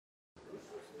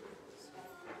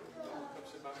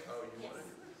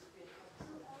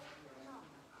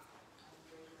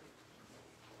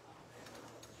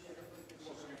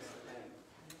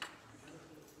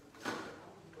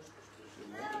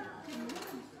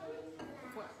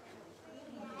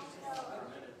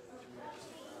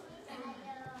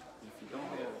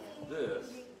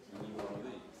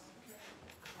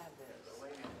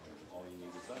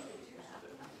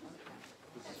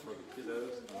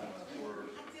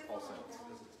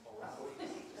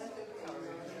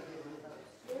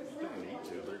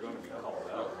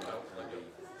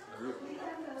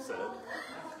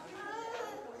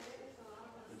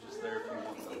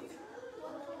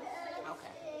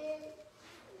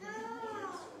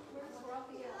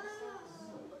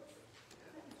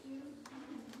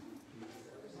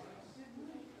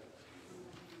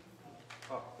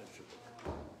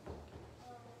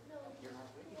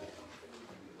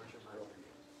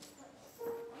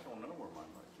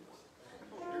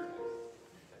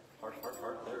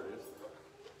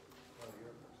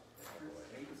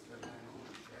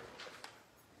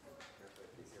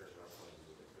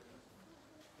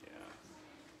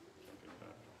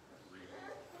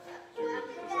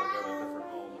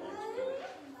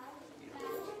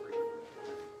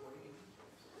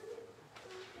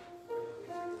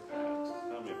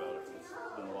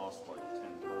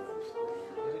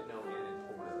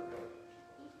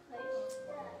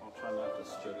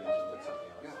Jody just put something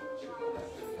else.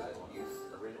 Use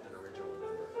an original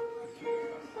number.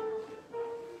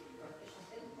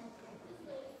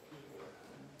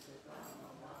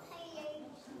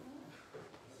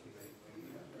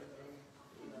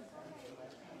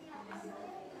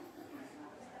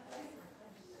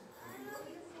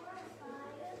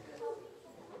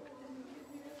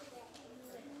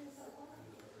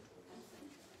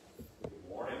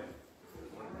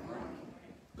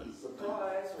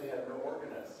 Surprise, we have an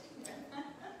organist.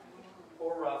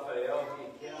 Poor Raphael,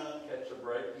 he cannot catch a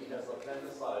break. He has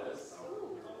appendicitis.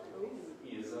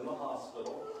 He is in the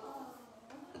hospital.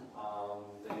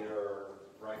 They are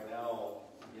right now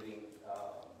getting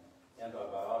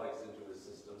antibiotics into his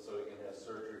system so he can have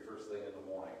surgery first thing in the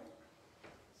morning.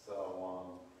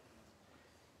 So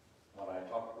when I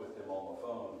talked with him on the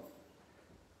phone,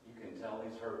 you can tell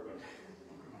he's hurting.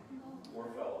 Poor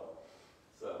fellow.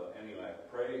 So anyway,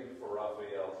 pray for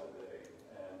Raphael today.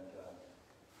 And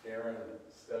Darren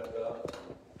stepped up.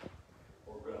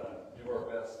 We're going to do our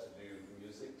best to do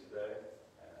music today.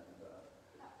 And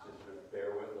just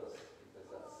bear with us because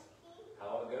that's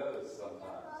how it goes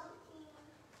sometimes.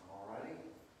 All righty.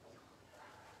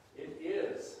 It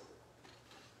is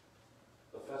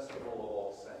the Festival of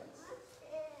All Saints,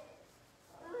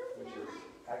 which is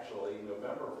actually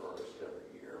November 1st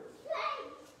every year.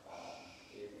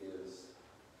 It is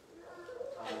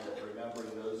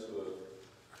remembering those who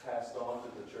have passed on to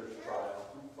the church triumph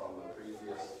from the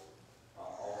previous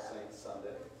All Saints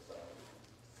Sunday. So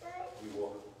we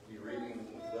will be reading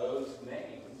those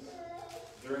names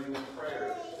during the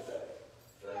prayers today.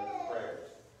 During the prayers,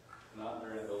 not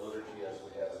during the liturgy as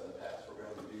we have in the past. We're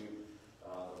going to do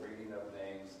the reading of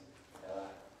names.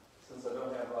 Since I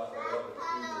don't have Raphael to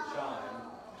do the chime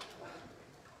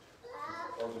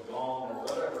or the gong or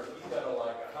whatever, you got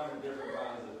like 100 different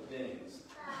kinds of dings.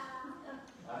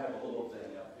 I have a little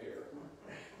thing up here.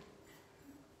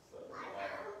 So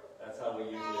that's how we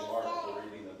usually mark the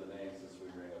reading of the names as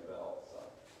we ring a bell. So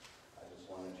I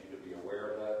just wanted you to be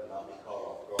aware of that and not be caught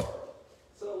off guard.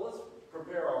 So let's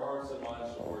prepare our hearts and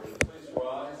minds for worship. Please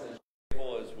rise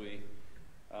as we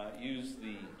use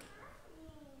the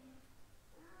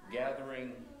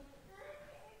gathering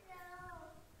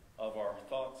of our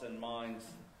thoughts and minds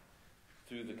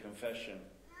through the confession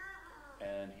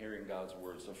and hearing God's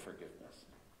words of forgiveness.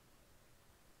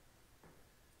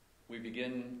 We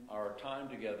begin our time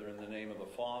together in the name of the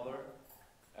Father,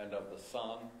 and of the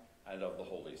Son, and of the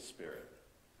Holy Spirit.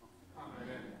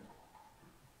 Amen.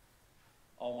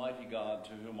 Almighty God,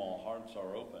 to whom all hearts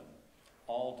are open,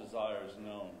 all desires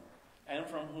known, and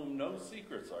from whom no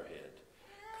secrets are hid,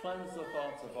 cleanse the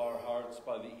thoughts of our hearts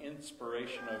by the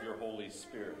inspiration of your Holy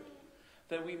Spirit,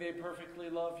 that we may perfectly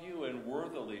love you and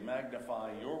worthily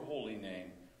magnify your holy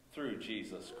name through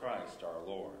Jesus Christ our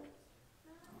Lord.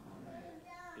 Amen.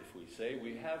 If we say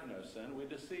we have no sin, we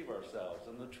deceive ourselves,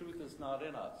 and the truth is not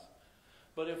in us.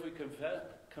 But if we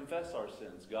confess our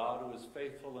sins, God, who is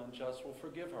faithful and just, will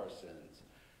forgive our sins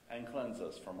and cleanse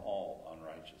us from all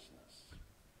unrighteousness.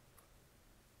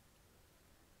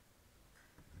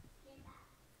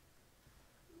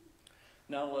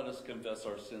 Now let us confess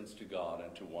our sins to God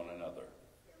and to one another.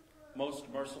 Most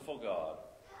merciful God,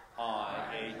 I,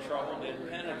 a troubled and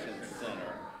penitent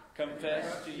sinner,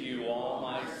 confess to you all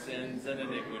my sins and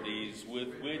iniquities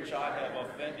with which I have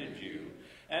offended you,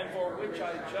 and for which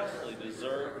I justly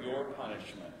deserve your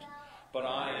punishment. But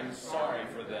I am sorry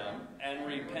for them, and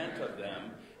repent of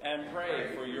them, and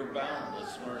pray for your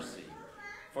boundless mercy.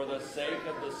 For the sake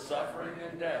of the suffering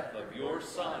and death of your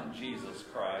Son, Jesus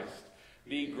Christ,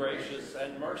 be gracious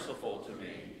and merciful to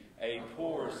me, a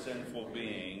poor sinful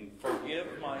being.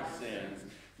 Forgive my sins.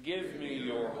 Give me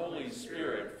your Holy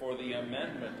Spirit for the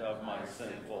amendment of my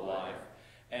sinful life,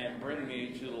 and bring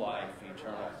me to life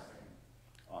eternal.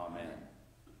 Amen.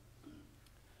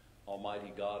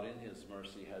 Almighty God, in his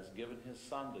mercy, has given his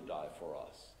Son to die for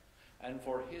us, and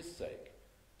for his sake,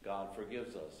 God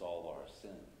forgives us all our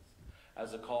sins.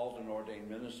 As a called and ordained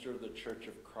minister of the Church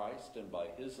of Christ, and by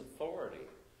his authority,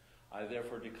 I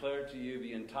therefore declare to you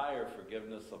the entire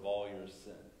forgiveness of all your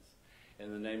sins,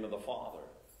 in the name of the Father,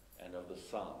 and of the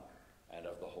Son, and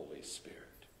of the Holy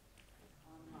Spirit.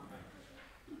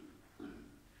 Amen.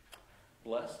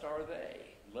 Blessed are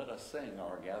they. Let us sing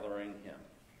our gathering hymn.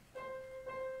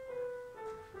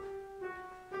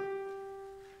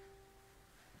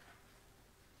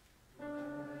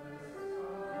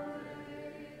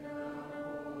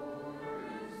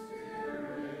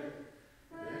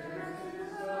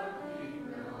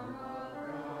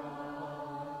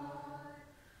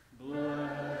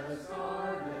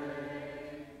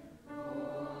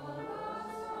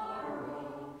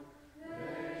 Sorrow,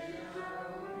 they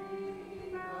shall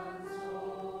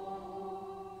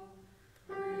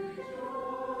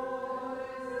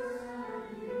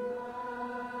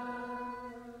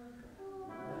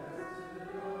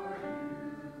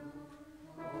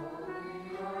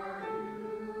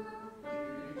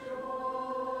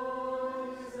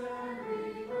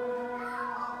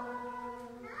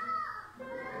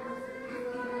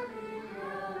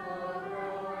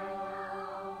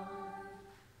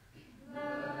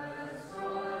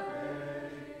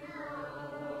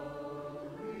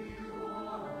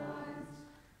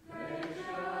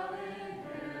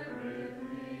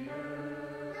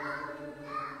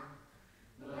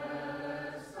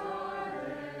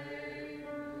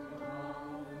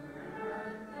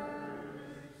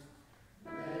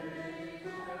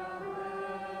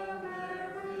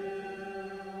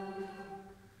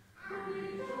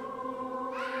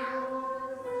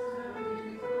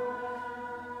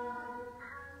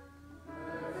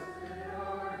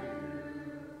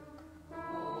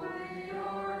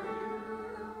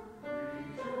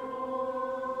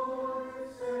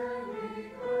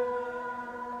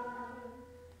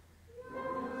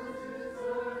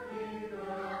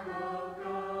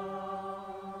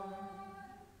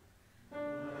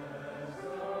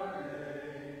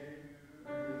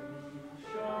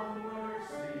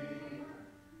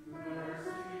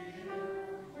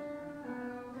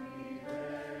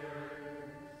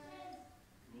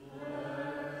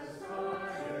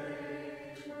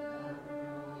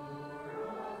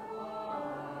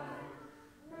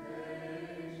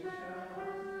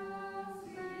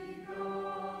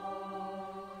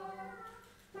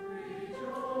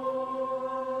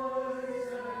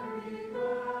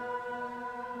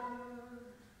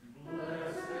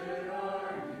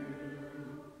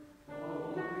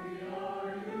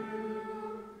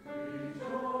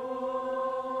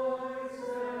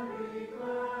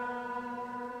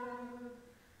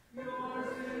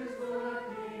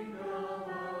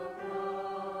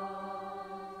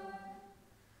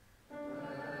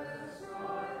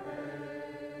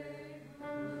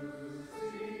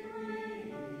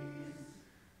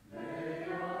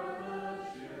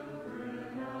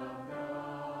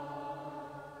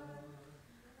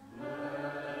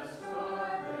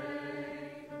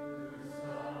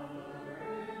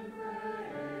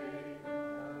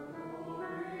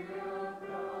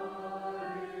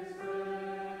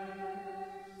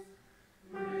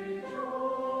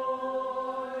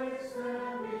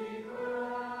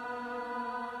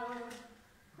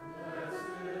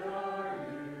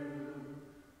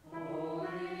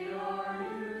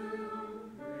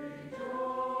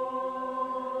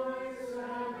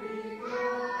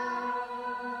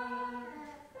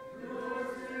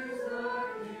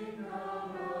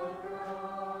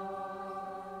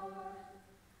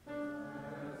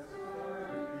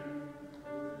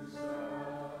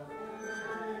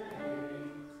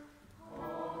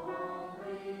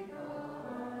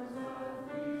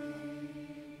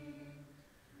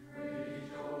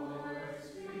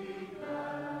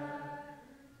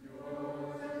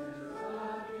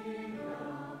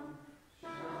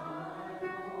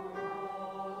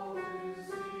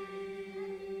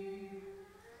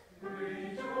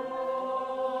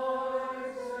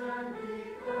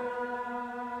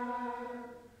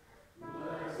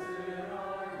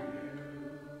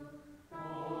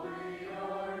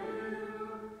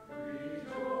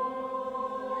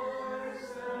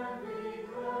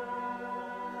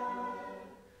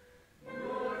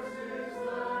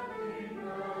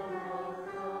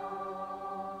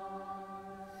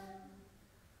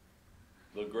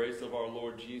grace of our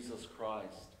Lord Jesus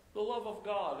Christ, the love of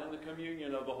God, and the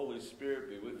communion of the Holy Spirit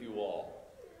be with you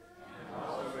all. And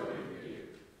also with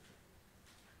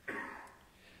you.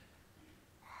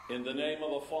 In the name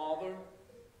of the Father,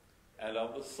 and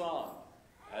of the Son,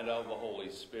 and of the Holy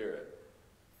Spirit.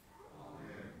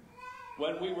 Amen.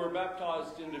 When we were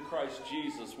baptized into Christ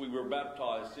Jesus, we were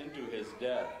baptized into his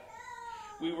death.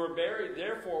 We were buried,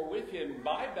 therefore, with him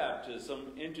by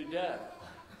baptism into death,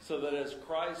 so that as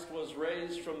Christ was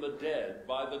raised from the dead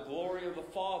by the glory of the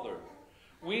Father,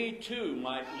 we too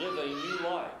might live a new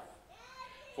life.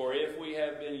 For if we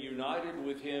have been united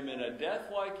with him in a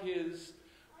death like his,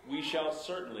 we shall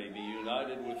certainly be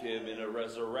united with him in a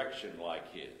resurrection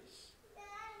like his.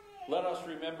 Let us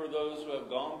remember those who have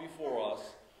gone before us,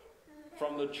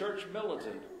 from the church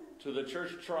militant to the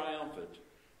church triumphant,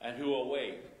 and who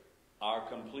await our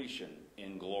completion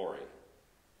in glory.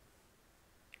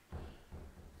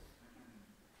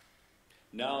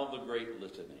 Now the great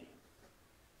litany.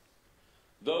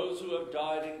 Those who have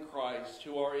died in Christ,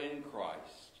 who are in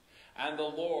Christ, and the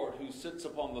Lord who sits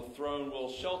upon the throne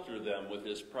will shelter them with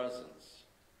his presence.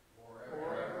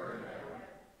 Forever and ever.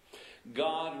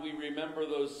 God, we remember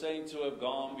those saints who have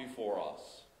gone before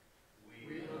us.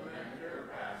 We lament their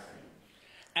passing.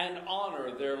 And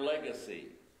honor their legacy.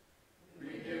 We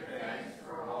give thanks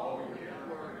for all we have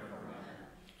learned from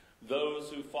them. Those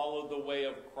who followed the way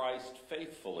of Christ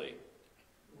faithfully.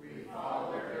 We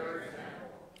follow their example.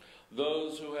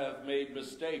 Those who have made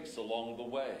mistakes along the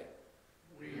way.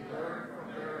 We learn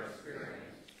from their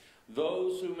experience.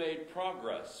 Those who made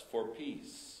progress for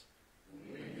peace.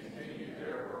 We continue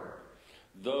their work.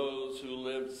 Those who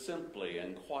lived simply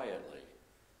and quietly.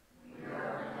 We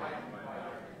are enlightened by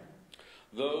them.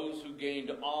 Those who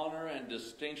gained honor and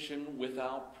distinction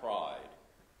without pride.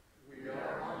 We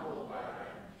are humbled by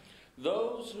them.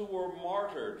 Those who were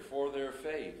martyred for their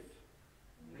faith.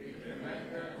 We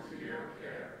commend them to your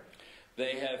care.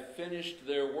 They have finished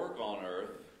their work on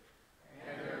earth,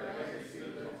 And their legacy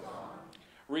lives on.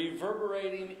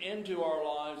 reverberating into our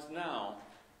lives now.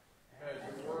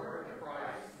 As the word of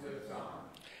Christ lives on.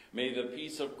 May the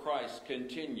peace of Christ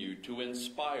continue to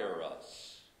inspire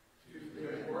us. To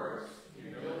good works,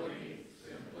 humility,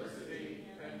 simplicity,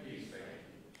 and peacemaking.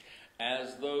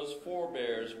 As those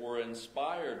forebears were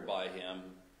inspired by him,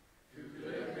 To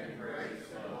live in grace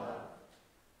and love.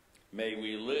 may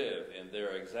we live in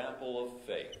their example of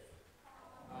faith.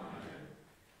 Amen.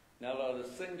 Now let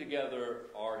us sing together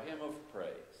our hymn of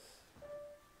praise.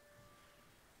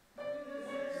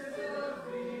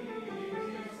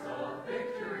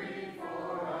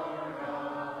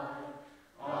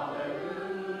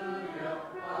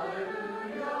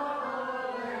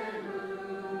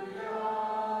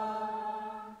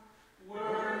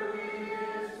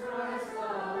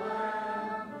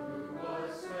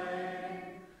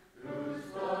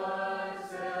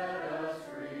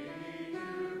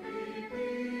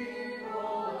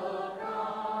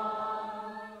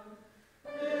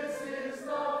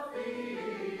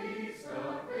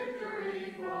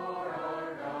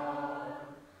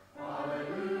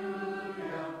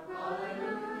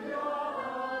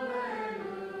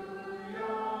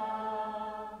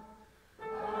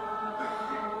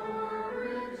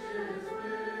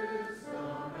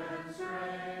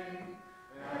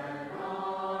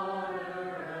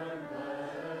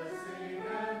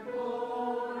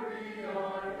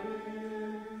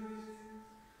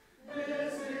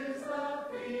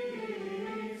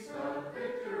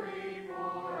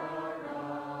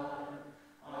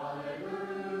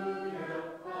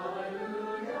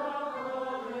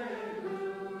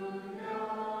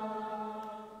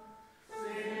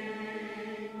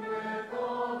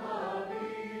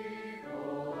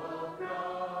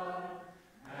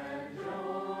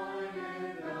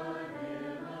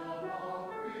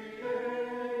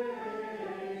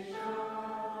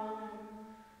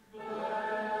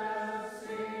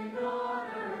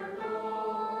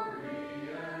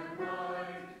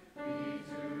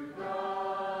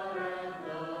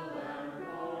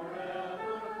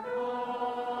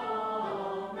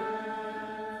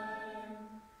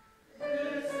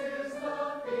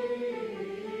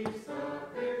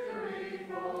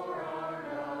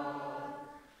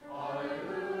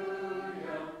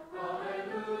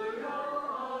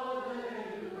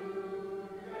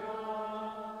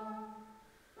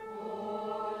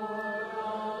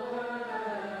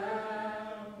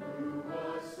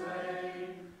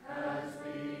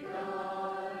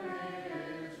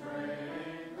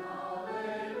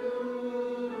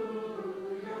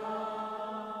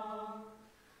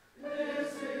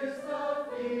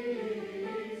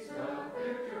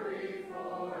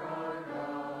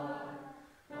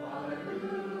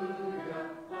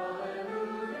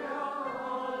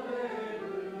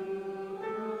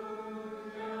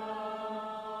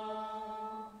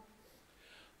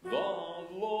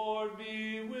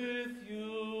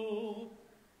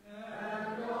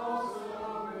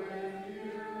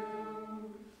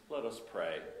 us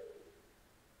pray.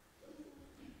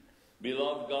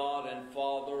 Beloved God and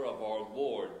Father of our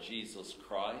Lord Jesus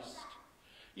Christ,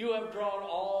 you have drawn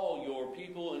all your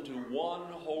people into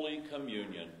one holy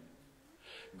communion.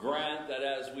 Grant that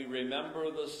as we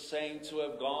remember the saints who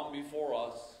have gone before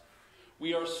us,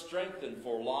 we are strengthened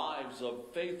for lives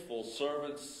of faithful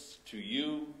servants to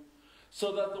you,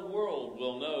 so that the world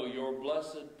will know your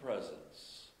blessed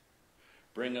presence.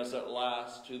 Bring us at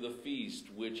last to the feast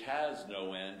which has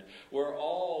no end, where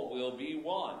all will be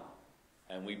one.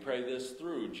 And we pray this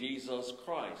through Jesus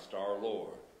Christ our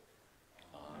Lord.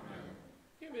 Amen.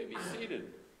 You may be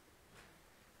seated.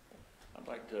 I'd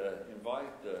like to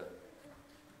invite the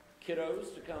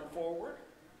kiddos to come forward.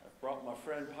 I've brought my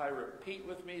friend Pirate Pete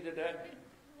with me today.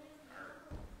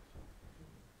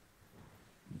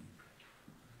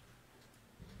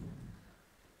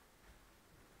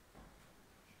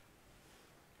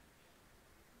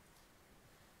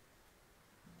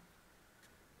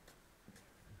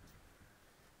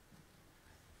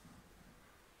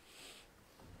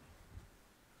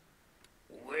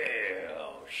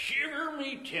 Well, shiver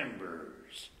me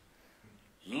timbers.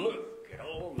 Look at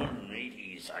all the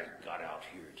mateys I got out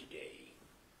here today.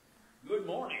 Good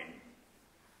morning.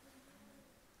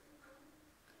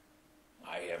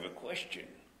 I have a question.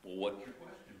 Well, what's your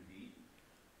question, Pete?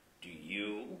 Do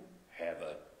you have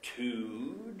a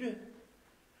tood?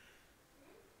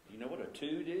 You know what a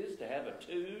tood is? To have a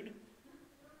tood?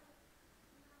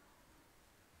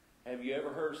 Have you ever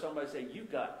heard somebody say,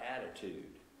 "You've got attitude"?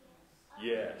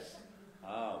 Yes.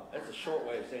 Oh, that's a short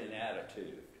way of saying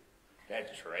attitude.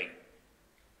 That's right.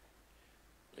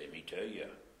 Let me tell you,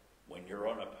 when you're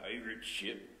on a pirate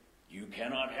ship, you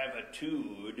cannot have a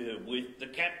tood with the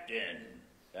captain.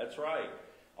 That's right.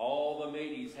 All the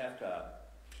mateys have to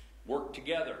work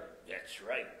together. That's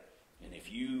right. And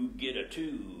if you get a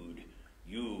tood,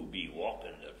 you'll be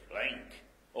walking the plank.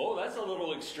 Oh, that's a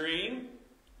little extreme.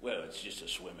 Well, it's just a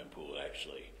swimming pool,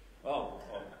 actually. Oh.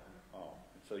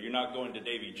 So you're not going to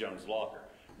Davy Jones' locker?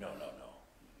 No.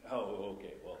 Oh,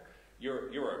 okay. Well,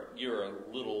 you're a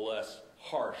little less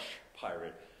harsh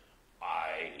pirate.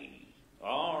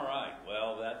 All right.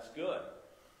 Well, that's good.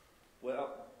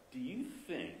 Well, do you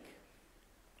think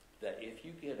that if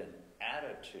you get an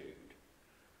attitude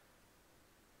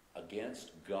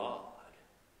against God,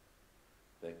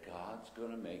 that God's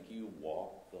going to make you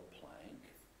walk the plank?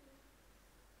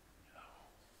 No.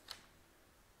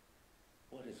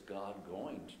 What is God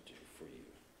going to do for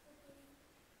you?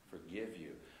 Forgive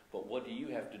you. But what do you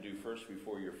have to do first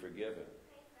before you're forgiven?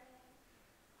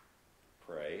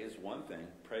 Pray is one thing.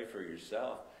 Pray for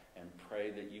yourself and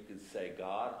pray that you can say,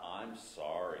 "God, I'm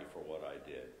sorry for what I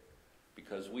did."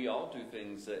 Because we all do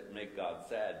things that make God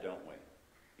sad, don't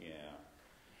we? Yeah.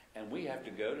 And we have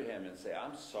to go to him and say,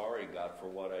 "I'm sorry, God, for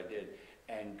what I did."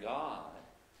 And God,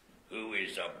 who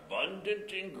is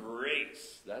abundant in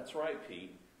grace. That's right,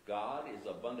 Pete. God is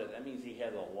abundant. That means he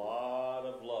has a lot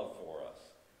of love for us.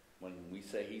 When we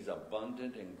say he's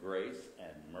abundant in grace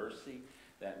and mercy,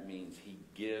 that means he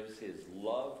gives his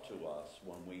love to us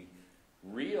when we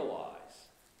realize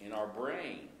in our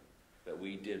brain that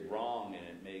we did wrong and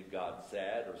it made God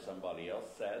sad or somebody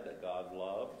else sad that God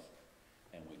loves.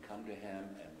 And we come to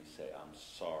him and we say, "I'm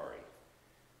sorry."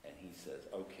 And he says,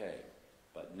 "Okay,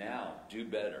 but now do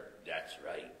better." That's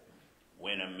right.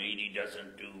 When a matey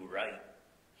doesn't do right,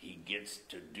 he gets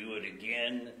to do it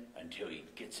again until he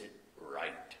gets it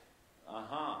right.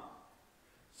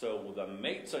 So the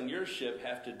mates on your ship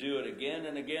have to do it again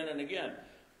and again and again.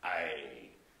 Aye,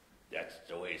 that's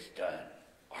the way it's done.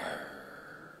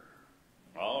 Arr.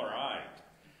 All right.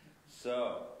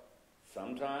 So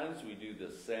sometimes we do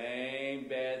the same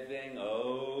bad thing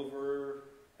over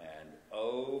and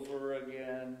over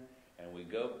again. And we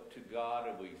go to God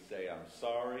and we say, "I'm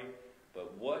sorry."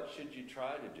 But what should you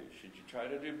try to do? Should you try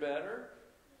to do better?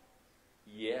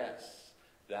 Yes,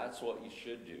 that's what you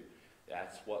should do.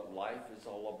 That's what life is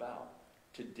all about.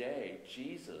 Today,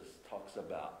 Jesus talks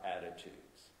about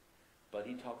attitudes, but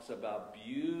he talks about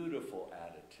beautiful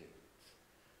attitudes,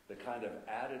 the kind of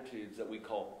attitudes that we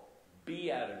call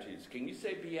beatitudes. Can you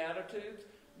say beatitudes?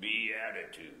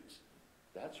 Beatitudes.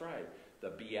 That's right. The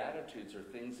beatitudes are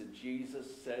things that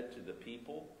Jesus said to the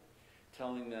people,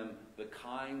 telling them the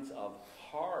kinds of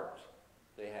heart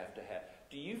they have to have.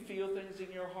 Do you feel things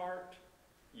in your heart?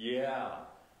 Yeah.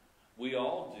 We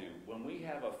all do. When we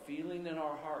have a feeling in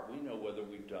our heart, we know whether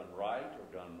we've done right or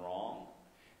done wrong.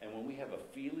 And when we have a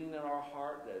feeling in our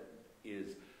heart that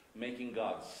is making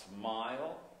God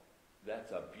smile,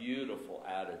 that's a beautiful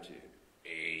attitude.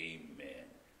 Amen.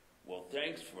 Well,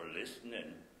 thanks for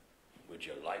listening. Would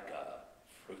you like a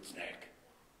fruit snack?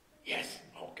 Yes?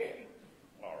 Okay.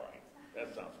 All right.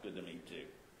 That sounds good to me, too.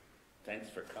 Thanks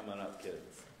for coming up,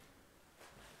 kids.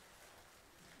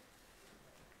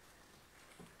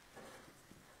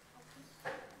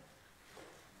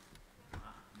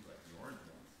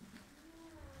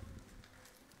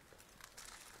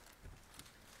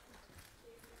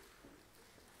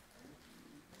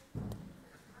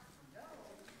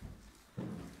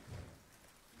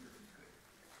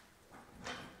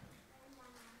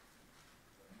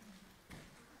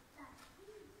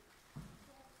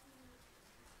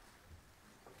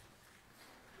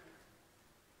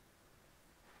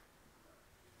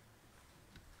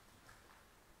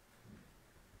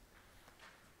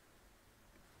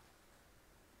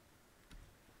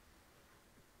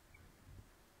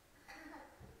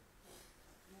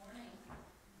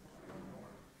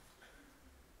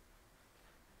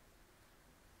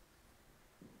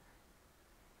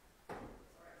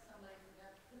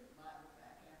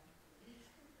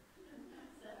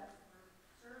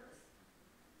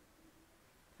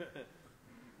 Okay.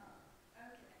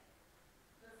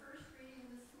 The first reading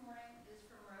this morning is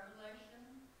from Revelation,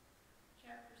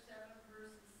 chapter 7,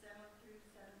 verses 7 through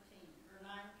 17, or 9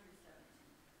 through 17.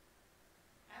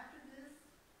 After this,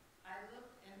 I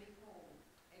looked, and behold,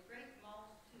 a great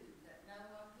multitude that no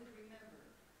one could remember,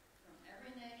 from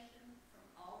every nation, from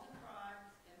all the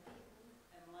tribes and peoples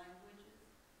and languages,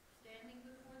 standing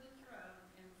before the throne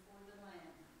and before the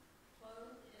Lamb,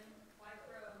 clothed in white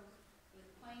robes, with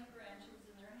plain branches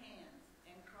in their hands,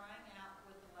 and crying out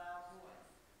with a loud voice,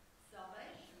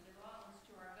 "Salvation belongs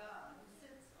to our God, who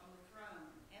sits on the throne,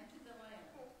 and to the Lamb."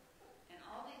 And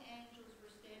all the angels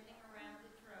were standing around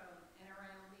the throne and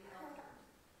around the elders,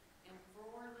 and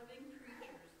 4 living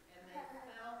creatures, and they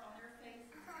fell on their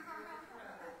faces before the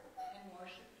throne and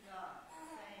worshipped God,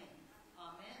 saying,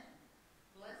 "Amen.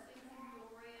 Blessings and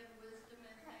glory and wisdom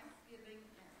and thanksgiving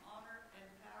and honor and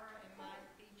power and might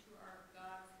be to our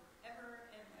God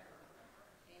forever and ever.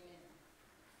 Amen."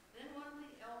 Then one of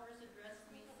the elders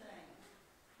addressed me, saying,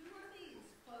 "Who are these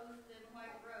clothed in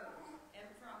white robes, and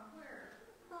from where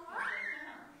have they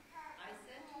come?" I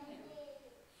said to him,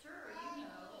 "Sir, you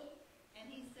know." And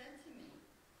he said to me,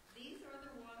 "These are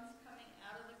the ones coming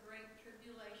out of the great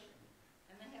tribulation,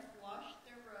 and they have washed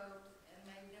their robes and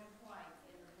made them white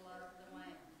in the blood of the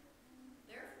Lamb.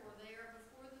 Therefore they are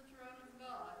before the throne of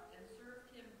God and serve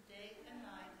him day and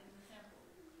night in the temple.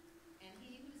 And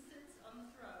he who sits on the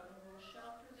throne will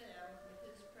shelter them with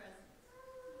his presence.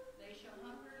 They shall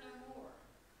hunger no more,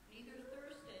 neither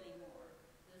thirst any more.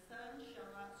 The sun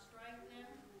shall not strike them,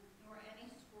 nor any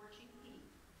scorching heat.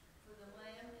 For the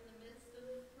Lamb in the midst of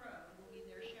the throne will be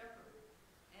their shepherd,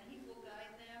 and he will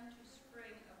guide them to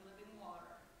spring of living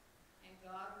water. And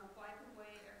God will wipe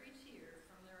away every tear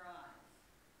from their eyes."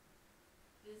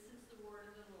 This is the word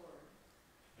of the Lord.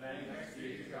 Thanks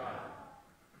be to God.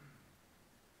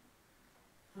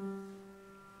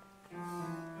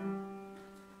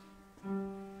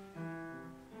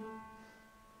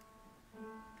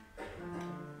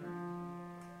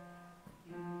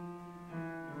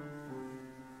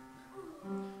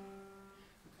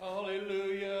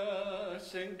 Hallelujah.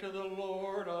 Sing to the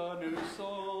Lord a new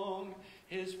song,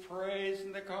 his praise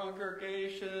in the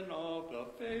congregation of the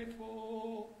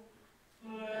faithful.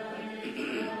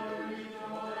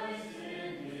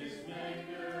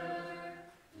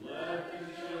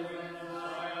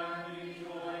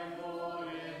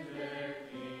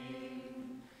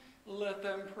 Let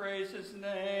them praise his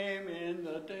name in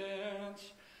the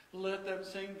dance. Let them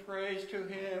sing praise to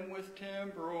him with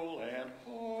timbrel and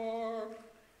harp.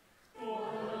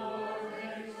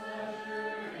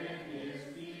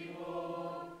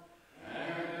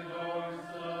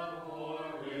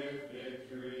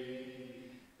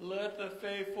 Let the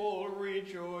faithful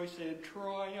rejoice in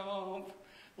triumph.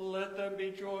 Let them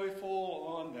be joyful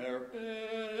on their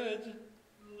beds.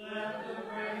 Let the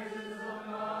praises of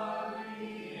God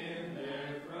be in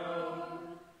their throat,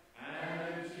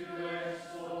 and a two-edged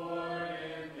sword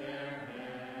in their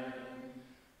hand.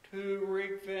 To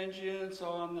wreak vengeance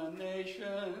on the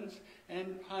nations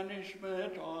and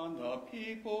punishment on the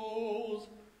peoples.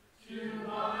 To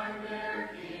bind their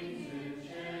kings in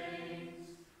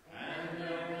chains, and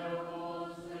their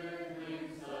nobles with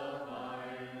links of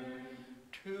iron.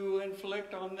 To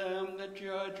inflict on them the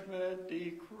judgment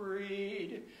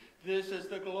decreed. This is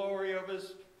the glory of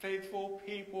his faithful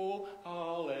people.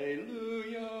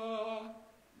 Hallelujah.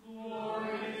 Glory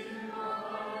to the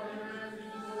Father, to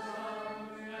the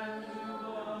Son, and to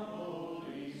the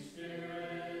Holy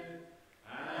Spirit,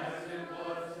 as it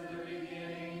was in the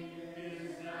beginning,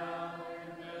 is now, and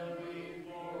will be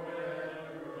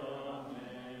forever.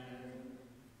 Amen.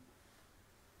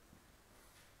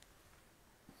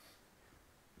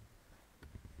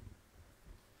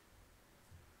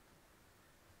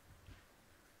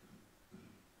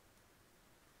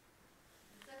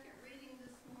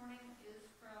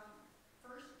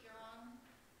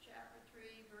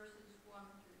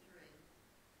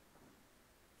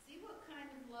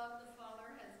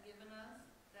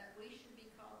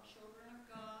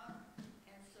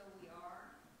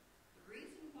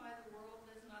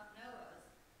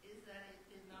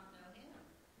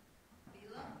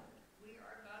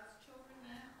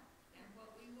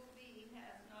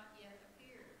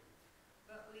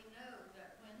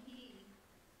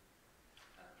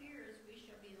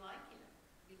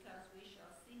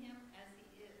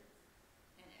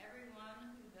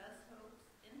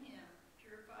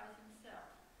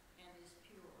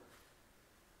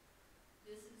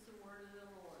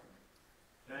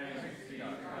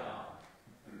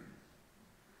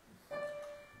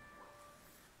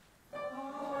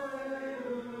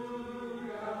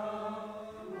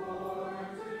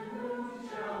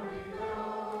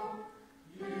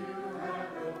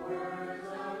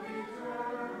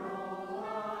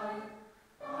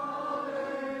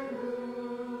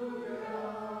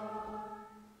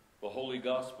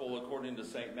 Gospel according to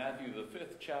St. Matthew, the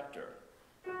 5th chapter.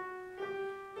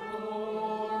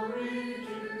 Glory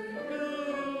to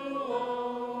you,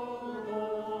 O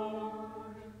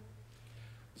Lord.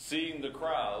 Seeing the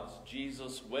crowds,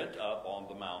 Jesus went up on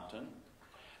the mountain,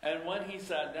 and when he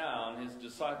sat down, his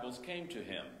disciples came to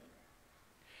him.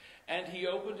 And he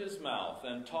opened his mouth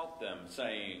and taught them,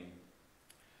 saying,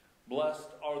 Blessed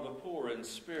are the poor in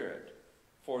spirit,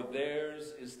 for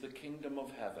theirs is the kingdom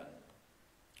of heaven.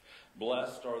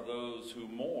 Blessed are those who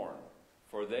mourn,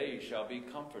 for they shall be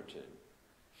comforted.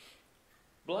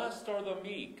 Blessed are the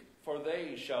meek, for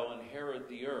they shall inherit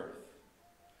the earth.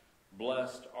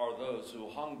 Blessed are those who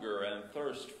hunger and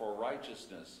thirst for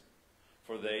righteousness,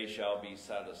 for they shall be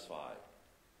satisfied.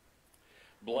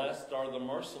 Blessed are the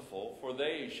merciful, for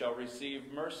they shall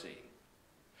receive mercy.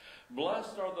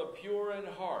 Blessed are the pure in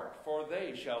heart, for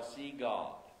they shall see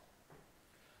God.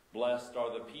 Blessed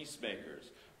are the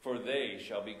peacemakers, for they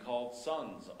shall be called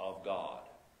sons of God.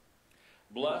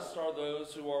 Blessed are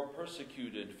those who are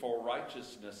persecuted for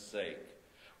righteousness' sake,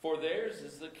 for theirs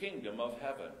is the kingdom of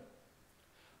heaven.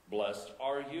 Blessed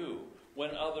are you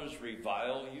when others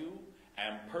revile you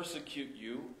and persecute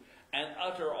you and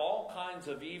utter all kinds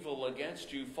of evil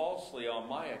against you falsely on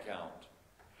my account.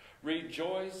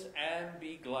 Rejoice and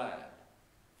be glad,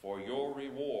 for your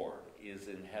reward is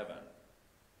in heaven.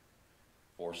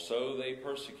 For so they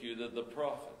persecuted the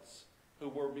prophets who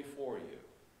were before you.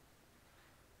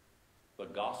 The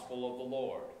Gospel of the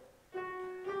Lord. Praise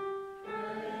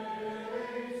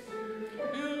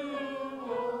to you,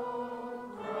 O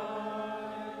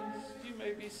Christ. You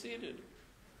may be seated.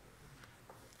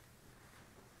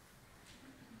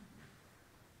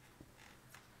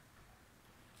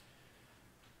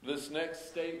 This next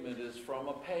statement is from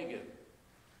a pagan.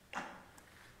 A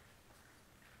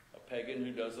pagan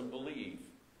who doesn't believe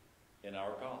in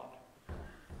our God.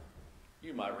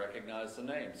 You might recognize the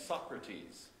name,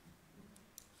 Socrates.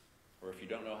 Or if you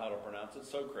don't know how to pronounce it,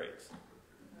 Socrates.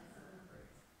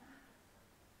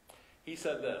 He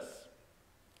said this: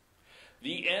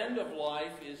 the end of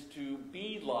life is to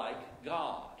be like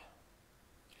God,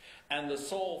 and the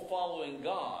soul following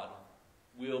God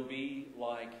will be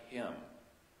like him.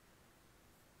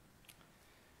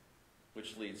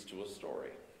 Which leads to a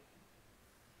story.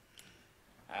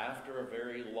 After a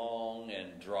very long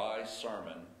and dry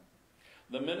sermon,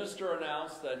 the minister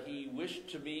announced that he wished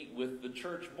to meet with the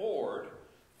church board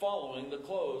following the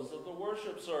close of the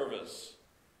worship service.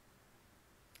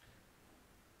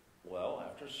 Well,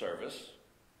 after service,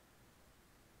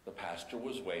 the pastor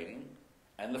was waiting,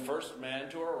 and the first man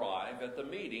to arrive at the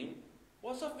meeting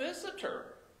was a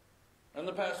visitor. And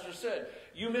the pastor said,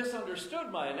 "You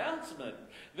misunderstood my announcement.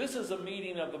 This is a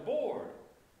meeting of the board."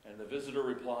 And the visitor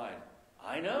replied,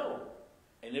 "I know.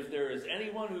 And if there is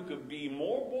anyone who could be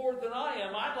more bored than I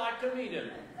am, I'd like to meet him."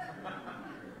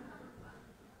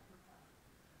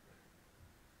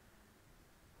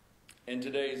 In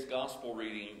today's gospel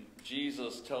reading,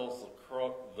 Jesus tells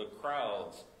the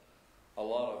crowds a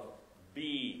lot of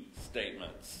be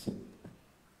statements.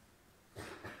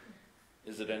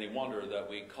 Is it any wonder that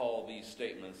we call these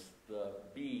statements the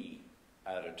be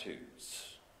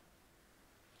attitudes?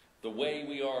 The way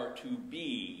we are to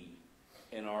be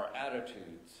in our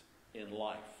attitudes in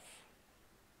life.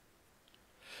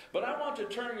 But I want to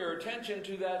turn your attention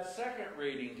to that second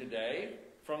reading today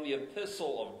from the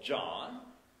Epistle of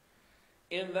John.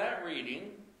 In that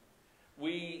reading,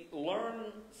 we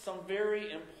learn some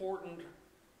very important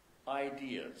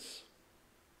ideas.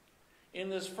 In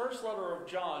this first letter of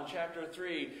John, chapter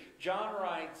 3, John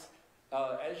writes,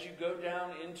 as you go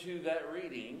down into that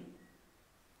reading,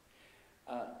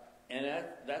 and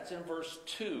that's in verse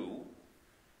 2,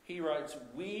 he writes,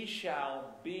 "We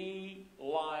shall be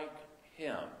like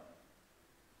him."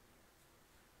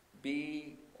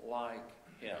 Be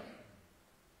like him.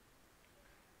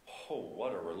 Oh,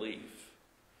 what a relief.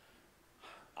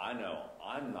 I know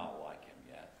I'm not like him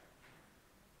yet.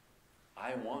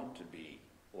 I want to be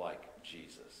like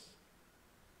Jesus.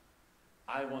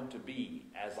 I want to be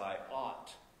as I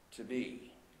ought to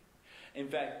be. In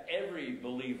fact, every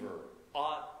believer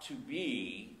ought to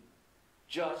be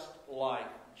just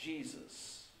like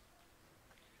Jesus.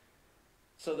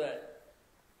 So that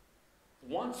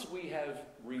once we have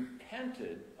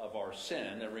repented of our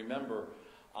sin, and remember,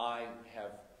 I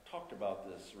have talked about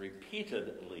this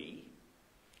repeatedly,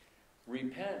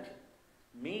 repent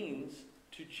means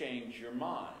to change your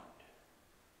mind.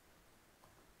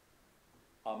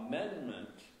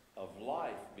 Amendment of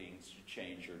life means to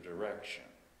change your direction.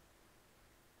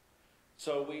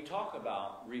 So we talk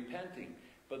about repenting,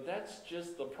 but that's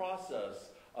just the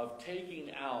process of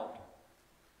taking out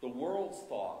the world's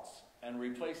thoughts and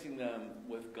replacing them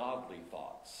with godly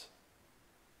thoughts.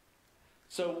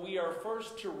 So we are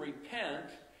first to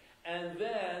repent, and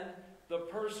then the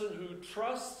person who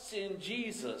trusts in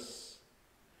Jesus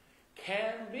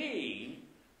can be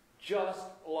just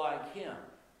like him,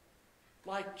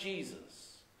 like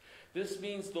Jesus. This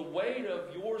means the weight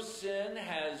of your sin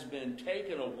has been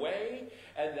taken away,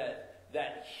 and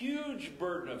that huge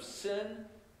burden of sin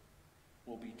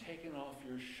will be taken off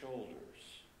your shoulders.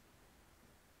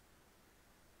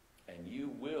 And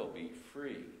you will be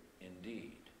free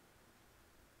indeed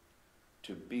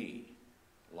to be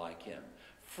like him.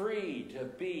 Free to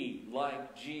be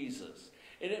like Jesus.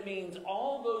 And it means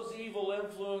all those evil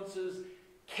influences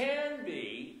can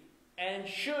be and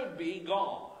should be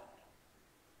gone.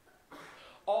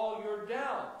 All your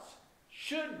doubts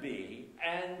should be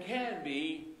and can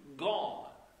be gone.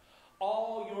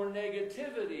 All your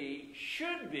negativity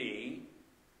should be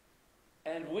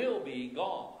and will be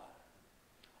gone.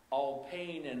 All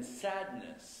pain and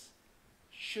sadness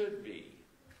should be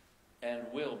and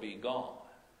will be gone.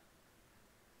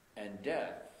 And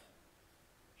death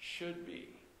should be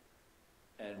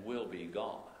and will be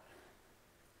gone.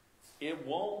 It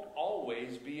won't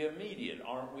always be immediate.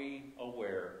 Aren't we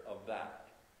aware of that?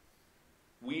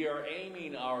 We are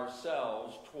aiming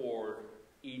ourselves toward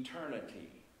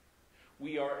eternity.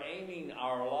 We are aiming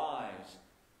our lives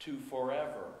to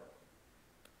forever.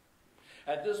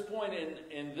 At this point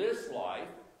in this life,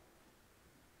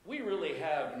 we really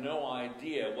have no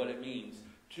idea what it means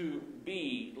to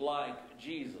be like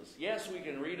Jesus. Yes, we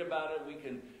can read about it, we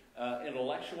can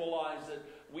intellectualize it,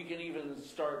 we can even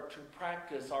start to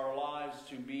practice our lives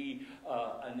to be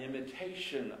an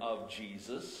imitation of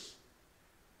Jesus.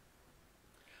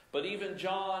 But even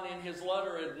John in his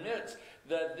letter admits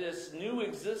that this new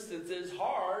existence is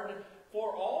hard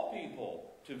for all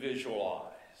people to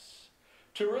visualize,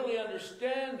 to really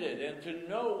understand it and to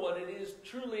know what it is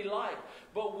truly like.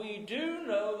 But we do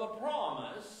know the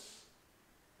promise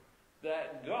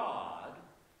that God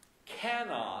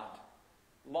cannot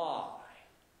lie.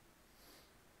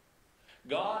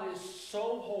 God is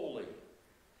so holy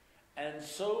and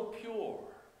so pure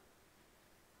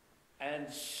and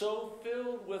so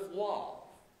filled with love,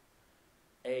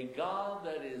 a God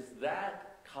that is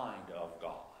that kind of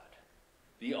God,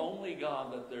 the only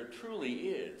God that there truly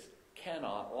is,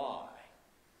 cannot lie.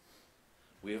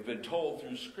 We have been told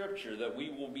through Scripture that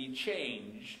we will be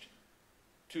changed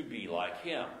to be like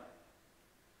him.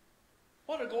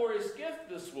 What a glorious gift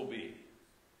this will be.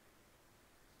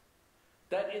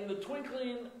 That in the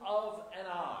twinkling of an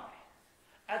eye,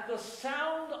 at the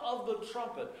sound of the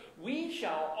trumpet, we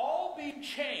shall all be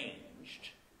changed.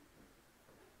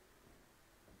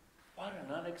 What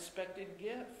an unexpected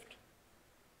gift.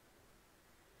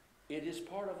 It is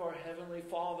part of our Heavenly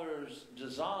Father's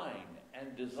design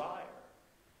and desire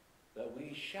that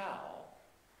we shall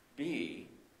be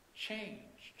changed.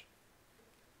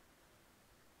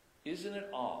 Isn't it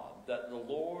odd that the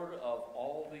Lord of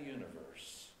all the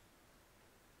universe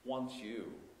wants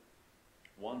you,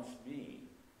 wants me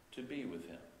to be with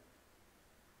him?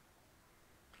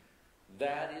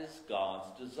 That is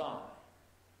God's design,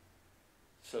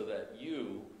 so that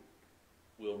you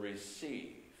will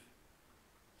receive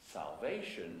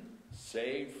salvation,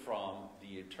 saved from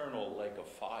the eternal lake of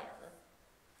fire,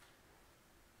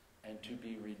 and to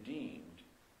be redeemed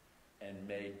and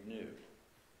made new,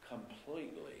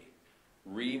 completely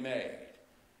remade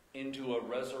into a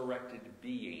resurrected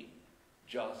being,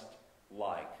 just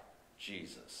like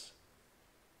Jesus.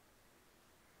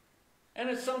 And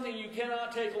it's something you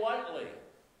cannot take lightly.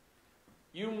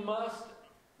 You must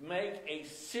make a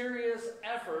serious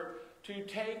effort to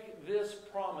take this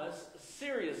promise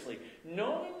seriously.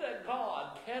 Knowing that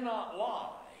God cannot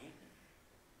lie,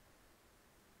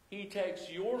 he takes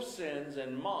your sins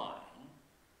and mine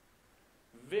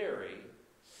very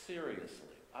seriously.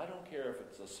 I don't care if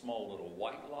it's a small little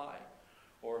white lie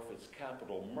or if it's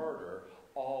capital murder.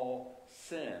 All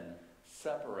sin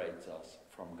separates us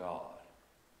from God.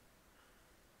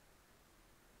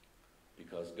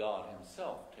 Because God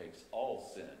himself takes all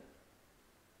sin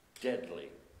deadly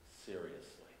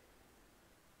seriously.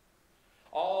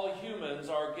 All humans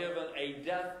are given a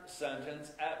death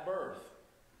sentence at birth.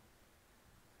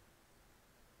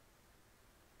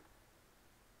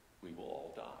 We will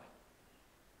all die.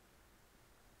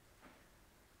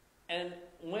 And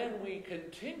when we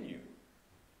continue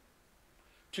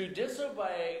to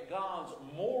disobey God's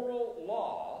moral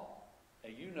law,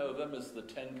 and you know them as the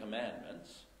Ten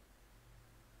Commandments,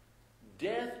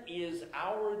 death is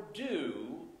our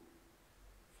due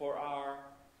for our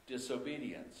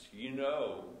disobedience. You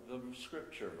know the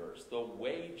scripture verse, the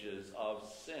wages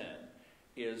of sin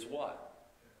is what?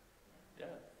 Death.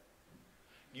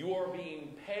 You are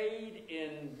being paid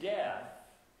in death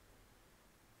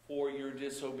for your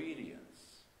disobedience.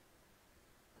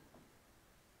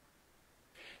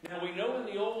 Now we know in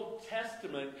the Old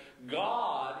Testament,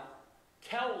 God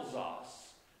tells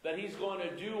us that He's going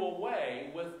to do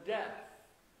away with death.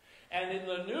 And in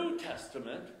the New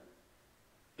Testament,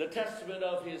 the testament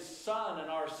of His Son and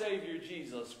our Savior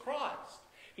Jesus Christ,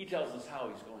 He tells us how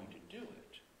He's going to do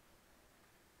it.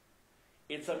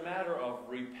 It's a matter of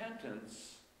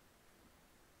repentance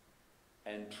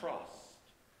and trust.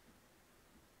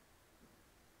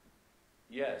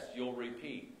 Yes, you'll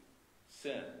repeat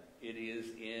sin. It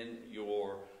is in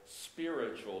your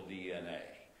spiritual DNA.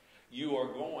 You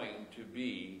are going to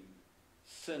be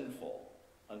sinful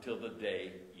until the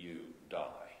day you die.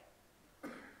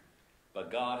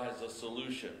 But God has a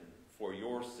solution for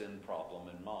your sin problem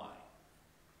in mind.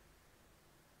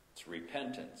 It's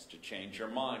repentance, to change your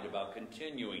mind about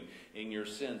continuing in your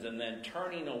sins and then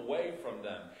turning away from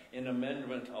them in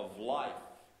amendment of life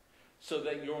so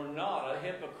that you're not a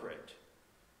hypocrite.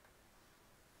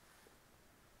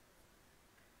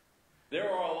 There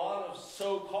are a lot of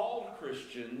so-called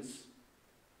Christians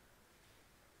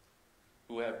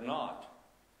who have not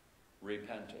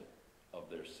repented of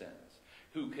their sins,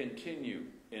 who continue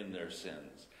in their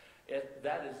sins.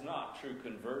 That is not true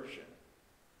conversion.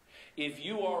 If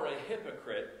you are a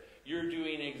hypocrite, you're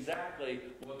doing exactly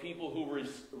what people who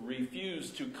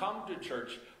refuse to come to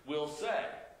church will say.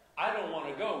 I don't want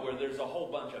to go where there's a whole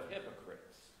bunch of hypocrites.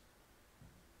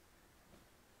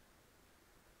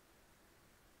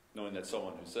 Knowing that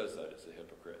someone who says that is a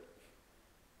hypocrite.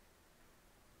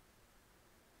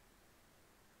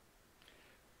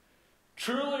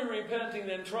 Truly repenting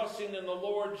and trusting in the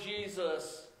Lord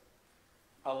Jesus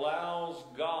allows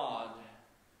God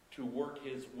to work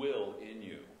His will in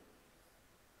you.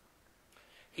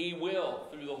 He will,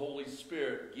 through the Holy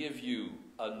Spirit, give you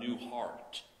a new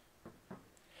heart.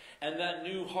 And that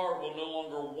new heart will no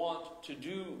longer want to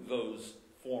do those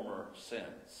former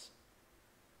sins.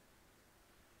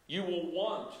 You will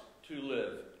want to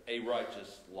live a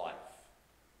righteous life.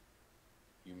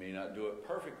 You may not do it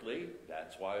perfectly.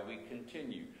 That's why we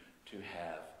continue to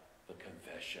have the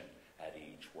confession at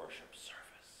each worship service.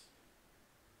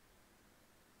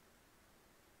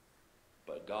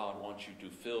 But God wants you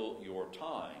to fill your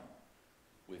time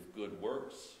with good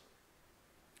works,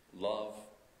 love,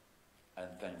 and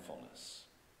thankfulness.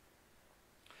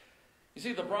 You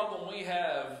see, the problem we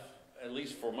have, at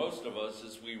least for most of us,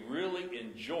 is we really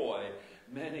enjoy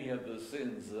many of the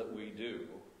sins that we do.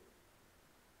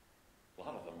 A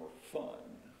lot of them are fun.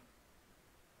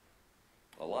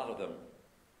 A lot of them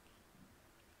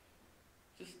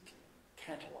just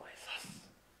tantalize us.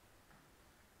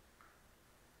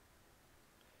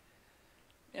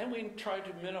 And we try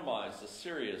to minimize the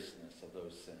seriousness of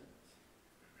those sins,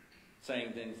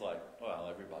 saying things like, well,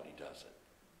 everybody does it.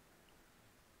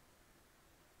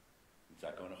 Is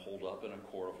that going to hold up in a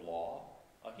court of law?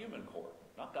 A human court,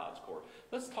 not God's court.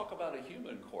 Let's talk about a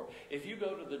human court. If you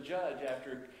go to the judge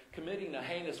after committing a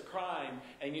heinous crime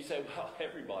and you say, well,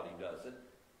 everybody does it,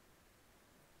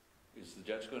 is the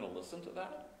judge going to listen to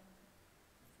that?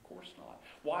 Of course not.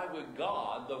 Why would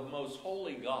God, the most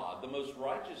holy God, the most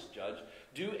righteous judge,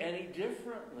 do any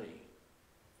differently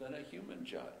than a human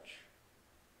judge?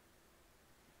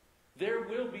 There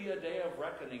will be a day of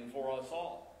reckoning for us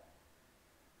all.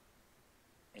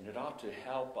 And it ought to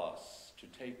help us to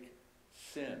take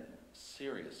sin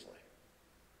seriously.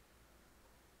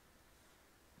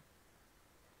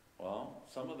 Well,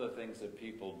 some of the things that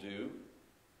people do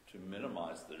to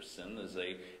minimize their sin is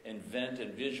they invent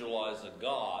and visualize a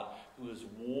God who is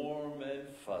warm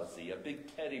and fuzzy, a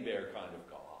big teddy bear kind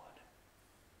of God.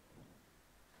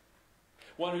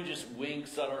 One who just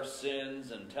winks at our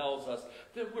sins and tells us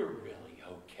that we're really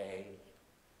okay.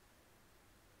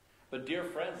 But dear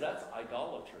friends, that's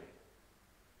idolatry.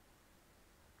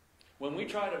 When we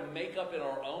try to make up in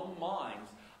our own minds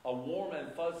a warm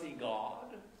and fuzzy God,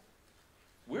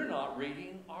 we're not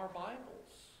reading our Bibles.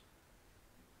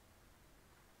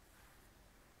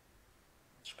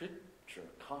 Scripture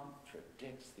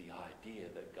contradicts the idea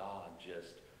that God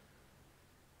just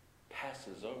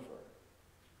passes over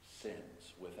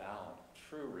sins without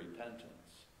true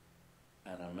repentance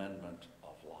and amendment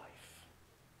of life.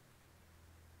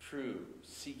 True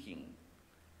seeking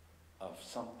of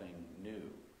something new.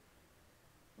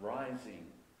 Rising,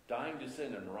 dying to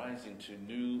sin and rising to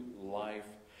new life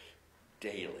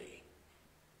daily.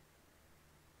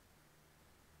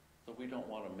 So we don't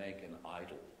want to make an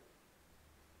idol.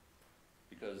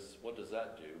 Because what does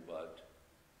that do but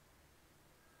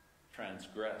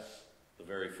transgress the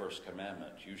very first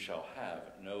commandment, you shall have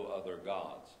no other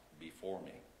gods before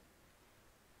me.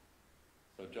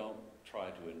 So don't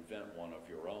try to invent one of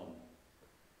your own.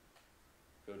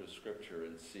 Go to Scripture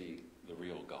and see the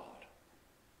real God.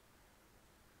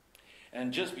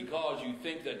 And just because you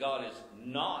think that God is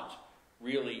not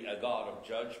really a God of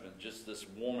judgment, just this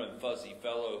warm and fuzzy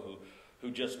fellow who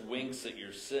just winks at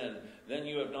your sin, then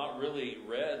you have not really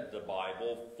read the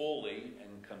Bible fully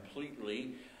and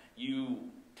completely. You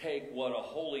take what a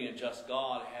holy and just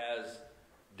God has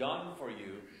done for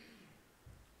you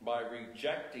by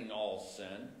rejecting all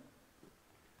sin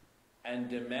and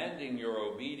demanding your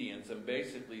obedience and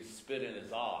basically spit in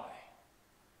his eye.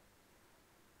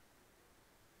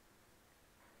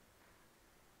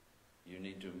 You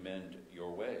need to mend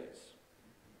your ways.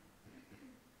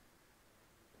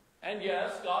 And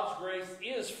yes, God's grace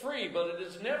is free, but it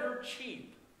is never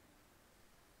cheap.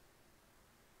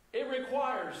 It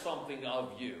requires something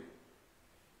of you.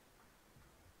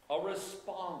 A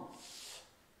response.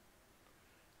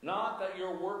 Not that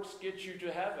your works get you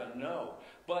to heaven, no.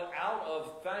 But out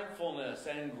of thankfulness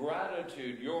and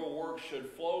gratitude, your works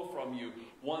should flow from you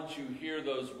once you hear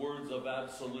those words of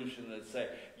absolution that say,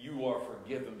 you are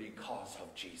forgiven because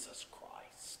of Jesus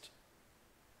Christ.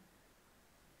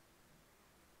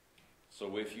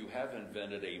 So if you have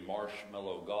invented a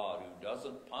marshmallow God who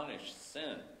doesn't punish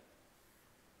sin,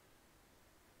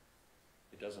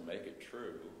 it doesn't make it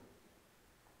true.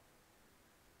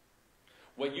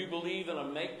 When you believe in a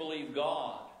make-believe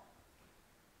God,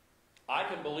 I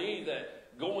can believe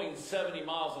that going 70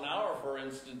 miles an hour, for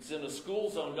instance, in a school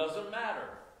zone doesn't matter.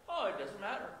 Oh, it doesn't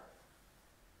matter.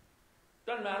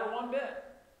 Doesn't matter one bit.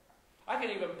 I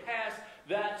can even pass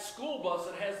that school bus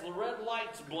that has the red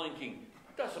lights blinking.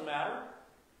 It doesn't matter.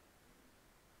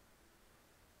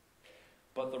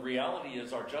 But the reality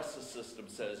is our justice system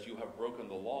says you have broken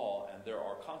the law and there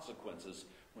are consequences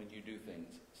when you do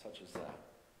things such as that.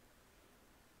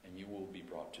 And you will be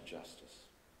brought to justice.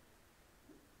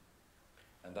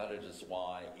 And that is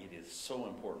why it is so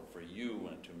important for you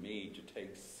and to me to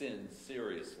take sin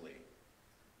seriously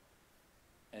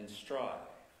and strive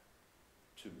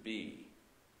to be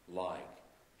like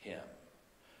him.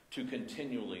 To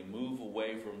continually move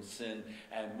away from sin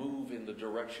and move in the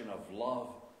direction of love,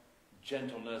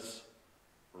 gentleness,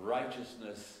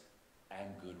 righteousness, and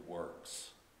good works.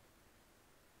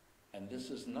 And this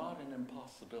is not an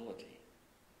impossibility.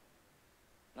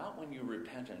 Not when you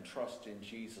repent and trust in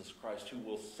Jesus Christ, who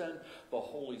will send the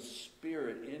Holy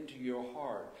Spirit into your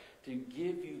heart to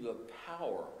give you the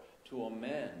power to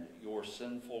amend your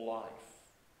sinful life.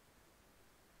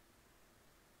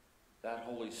 That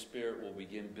Holy Spirit will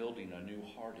begin building a new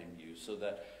heart in you so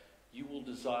that you will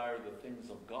desire the things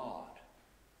of God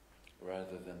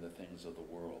rather than the things of the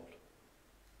world.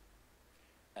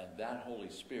 And that Holy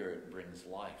Spirit brings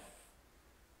life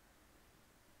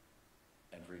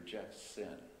and rejects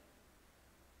sin.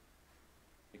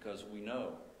 Because we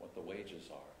know what the wages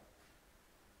are.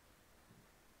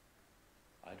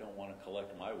 I don't want to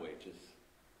collect my wages.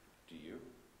 Do you?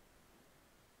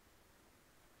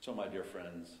 So, my dear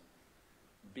friends,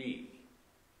 be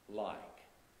like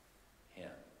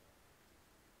him.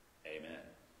 Amen.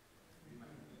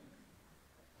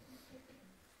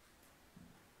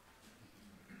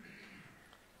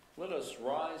 Let us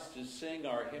rise to sing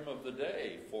our hymn of the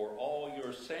day, For All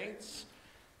Your Saints.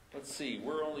 Let's see,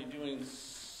 we're only doing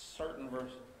certain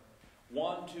verses.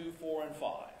 1, 2, 4, and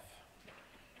 5.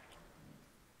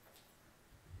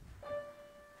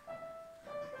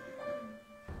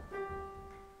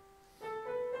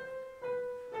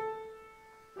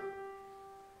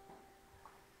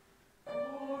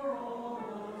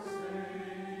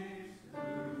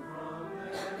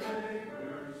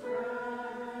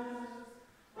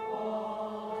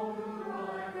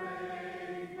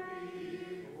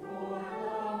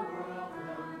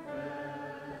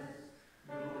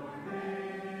 Your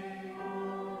name,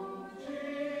 O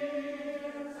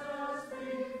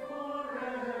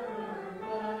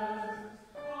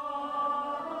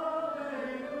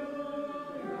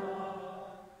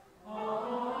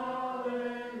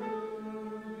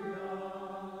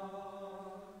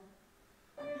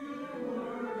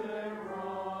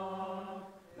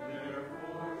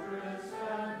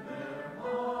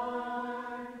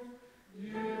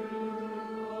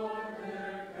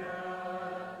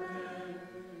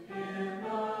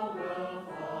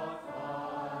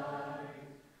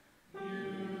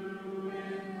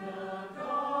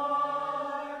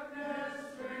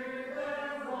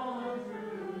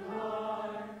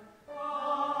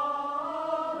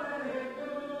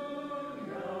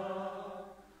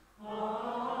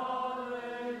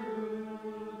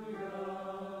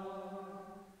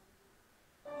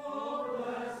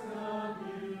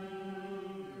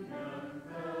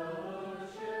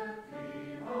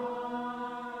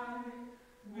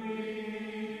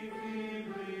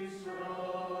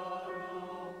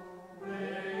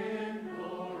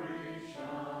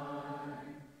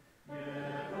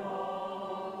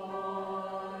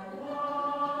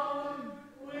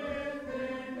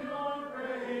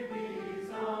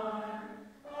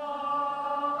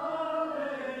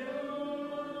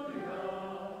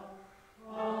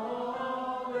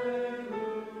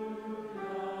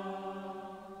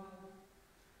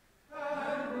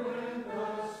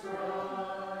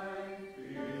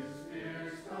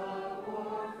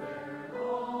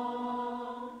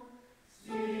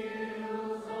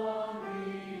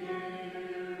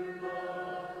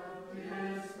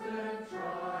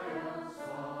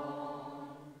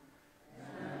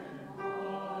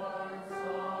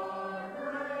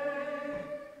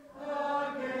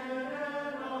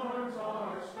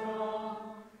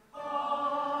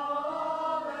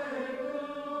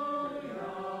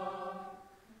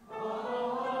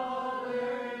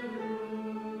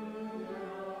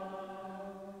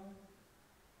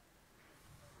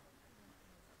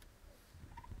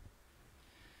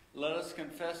Let us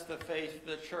confess the faith of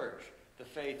the church, the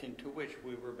faith into which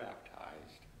we were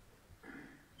baptized.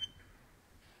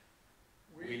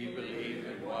 We believe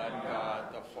in one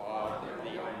God, the Father,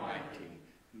 the Almighty,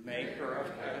 maker of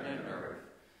heaven and earth,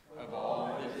 of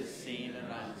all that is seen and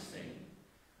unseen.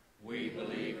 We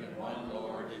believe in one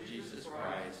Lord Jesus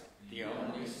Christ, the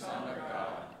only Son of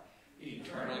God,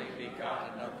 eternally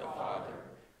begotten of the Father,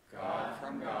 God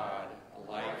from God,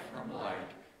 light from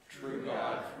light, true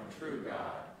God from true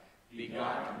God,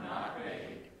 begotten, not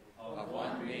made, of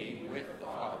one being with the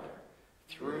Father.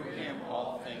 Through him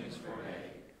all things were made.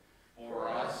 For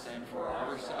us and for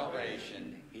our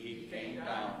salvation he came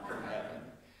down from heaven.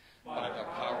 By the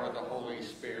power of the Holy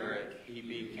Spirit he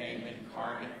became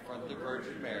incarnate from the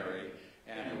Virgin Mary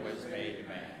and was made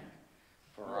man.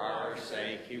 For our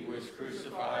sake he was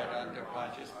crucified under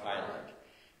Pontius Pilate.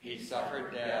 He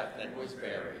suffered death and was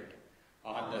buried.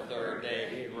 On the third day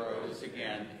he rose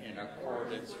again in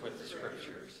accordance with the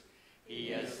Scriptures.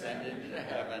 He ascended into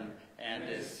heaven and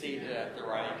is seated at the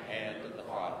right hand of the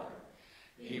Father.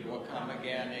 He will come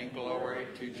again in glory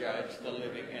to judge the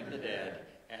living and the dead,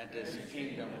 and his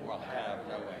kingdom will have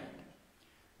no end.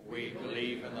 We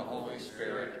believe in the Holy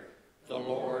Spirit, the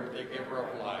Lord, the giver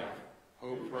of life,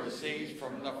 who proceeds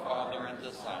from the Father and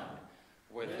the Son.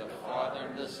 With the Father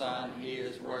and the Son he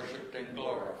is worshipped and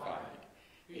glorified.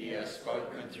 He has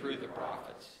spoken through the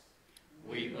prophets.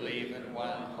 We believe in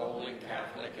one holy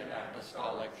Catholic and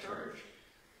Apostolic Church.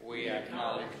 We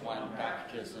acknowledge one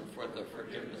baptism for the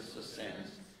forgiveness of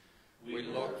sins. We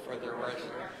look for the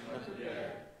resurrection of the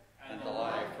dead and the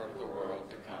life of the world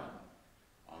to come.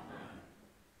 Amen.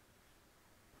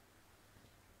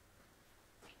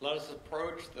 Let us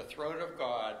approach the throne of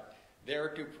God, there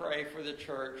to pray for the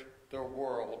church, the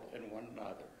world, and one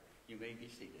another. You may be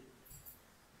seated.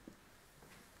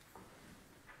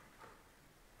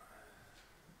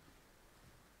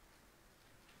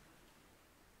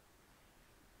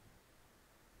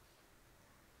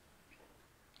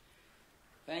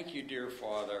 Thank you, dear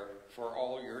Father, for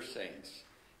all your saints.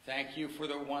 Thank you for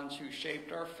the ones who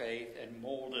shaped our faith and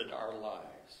molded our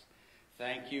lives.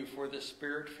 Thank you for the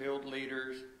Spirit-filled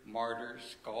leaders, martyrs,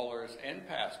 scholars, and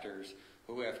pastors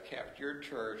who have kept your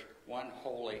church one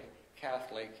holy,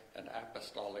 Catholic, and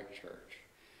Apostolic church.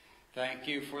 Thank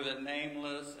you for the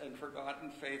nameless and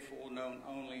forgotten faithful known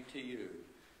only to you,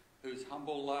 whose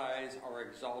humble lives are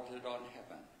exalted on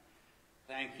heaven.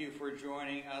 Thank you for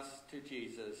joining us to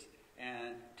Jesus,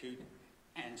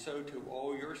 and so to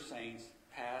all your saints,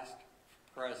 past,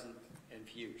 present, and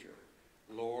future.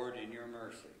 Lord, in your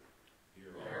mercy.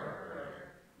 Hear our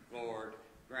prayer. Lord,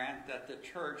 grant that the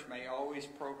church may always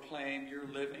proclaim your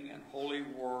living and holy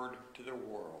word to the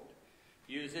world.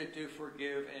 Use it to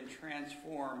forgive and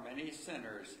transform many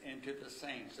sinners into the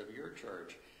saints of your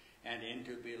church and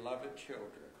into beloved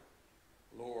children.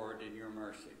 Lord, in your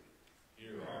mercy.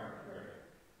 Hear our prayer.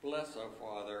 Bless, O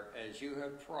Father, as you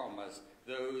have promised,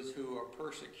 those who are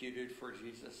persecuted for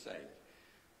Jesus' sake.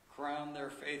 Crown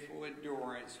their faithful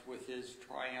endurance with his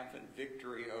triumphant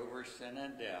victory over sin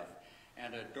and death,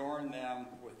 and adorn them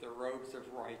with the robes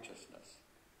of righteousness.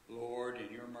 Lord,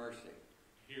 in your mercy.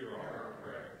 Hear our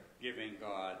prayer. Giving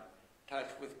God, touch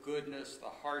with goodness the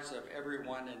hearts of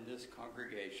everyone in this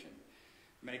congregation.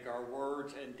 Make our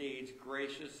words and deeds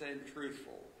gracious and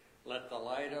truthful. Let the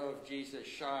light of Jesus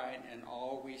shine in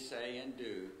all we say and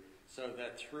do, so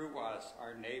that through us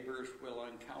our neighbors will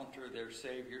encounter their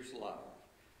Savior's love.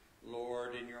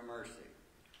 Lord, in your mercy.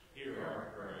 Hear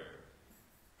our prayer.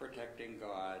 Protecting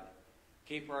God,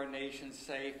 keep our nation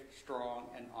safe, strong,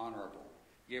 and honorable.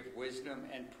 Give wisdom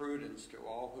and prudence to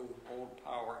all who hold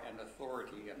power and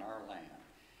authority in our land.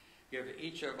 Give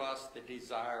each of us the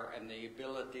desire and the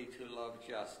ability to love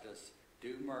justice,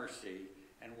 do mercy,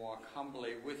 and walk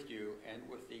humbly with you and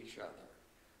with each other.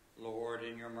 Lord,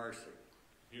 in your mercy.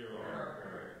 Hear our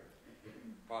prayer.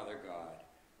 Father God,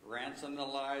 ransom the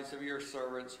lives of your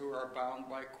servants who are bound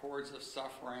by cords of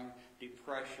suffering,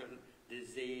 depression,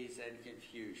 disease, and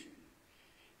confusion.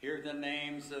 Hear the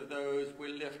names of those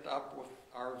we lift up with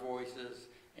our voices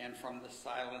and from the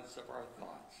silence of our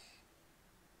thoughts.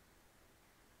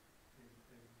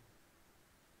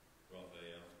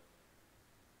 Raphael.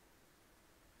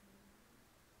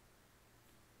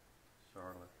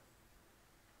 Charlotte,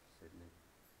 Sydney,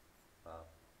 Bob.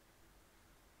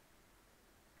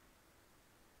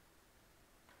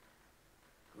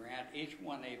 Grant each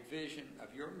one a vision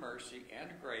of your mercy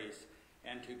and grace,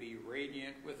 and to be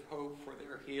radiant with hope for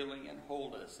their healing and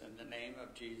wholeness. In the name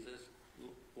of Jesus,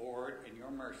 Lord, in your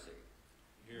mercy.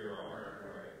 Hear our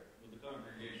prayer. Will the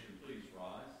congregation please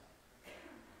rise?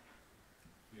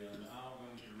 We are now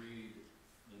going to read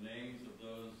the names of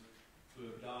those who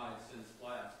have died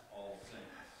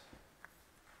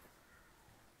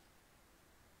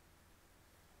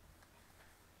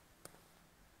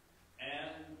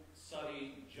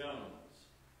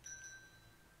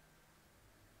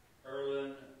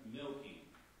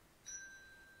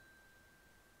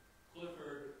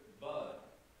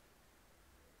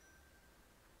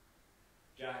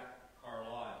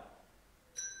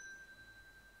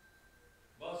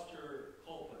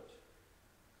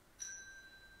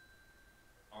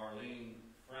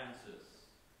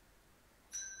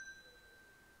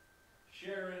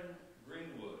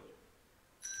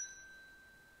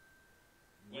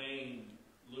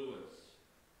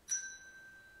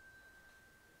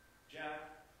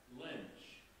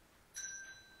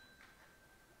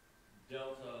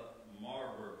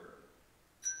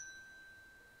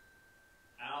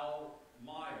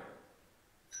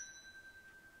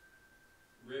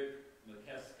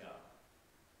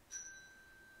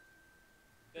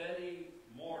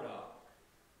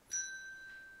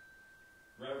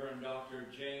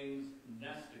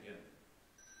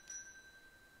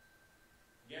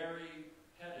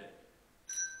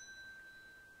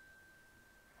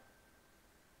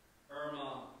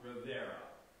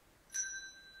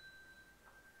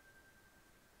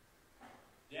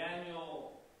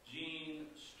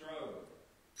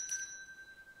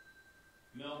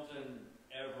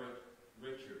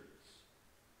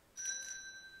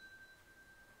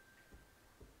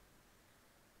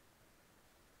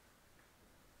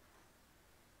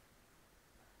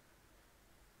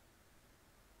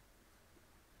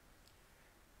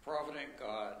provident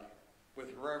God,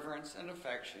 with reverence and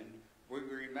affection, we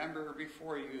remember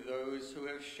before you those who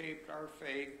have shaped our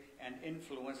faith and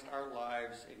influenced our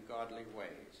lives in godly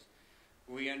ways.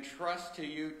 We entrust to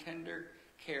you tender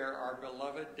care our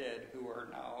beloved dead who are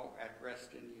now at rest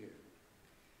in you.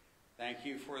 Thank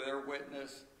you for their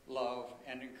witness, love,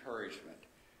 and encouragement.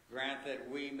 Grant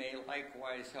that we may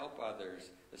likewise help others,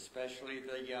 especially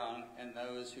the young and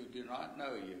those who do not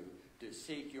know you, to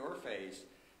seek your face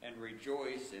and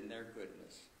rejoice in their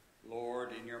goodness.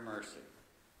 Lord, in your mercy.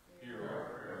 Hear our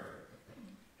prayer.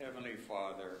 Heavenly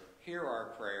Father, hear our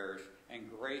prayers and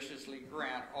graciously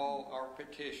grant all our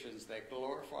petitions that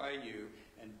glorify you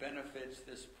and benefits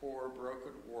this poor,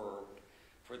 broken world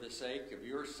for the sake of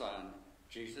your Son,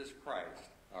 Jesus Christ,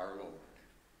 our Lord.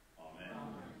 Amen.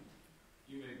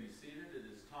 You may be seated. It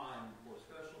is time for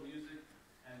special music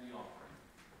and the offering.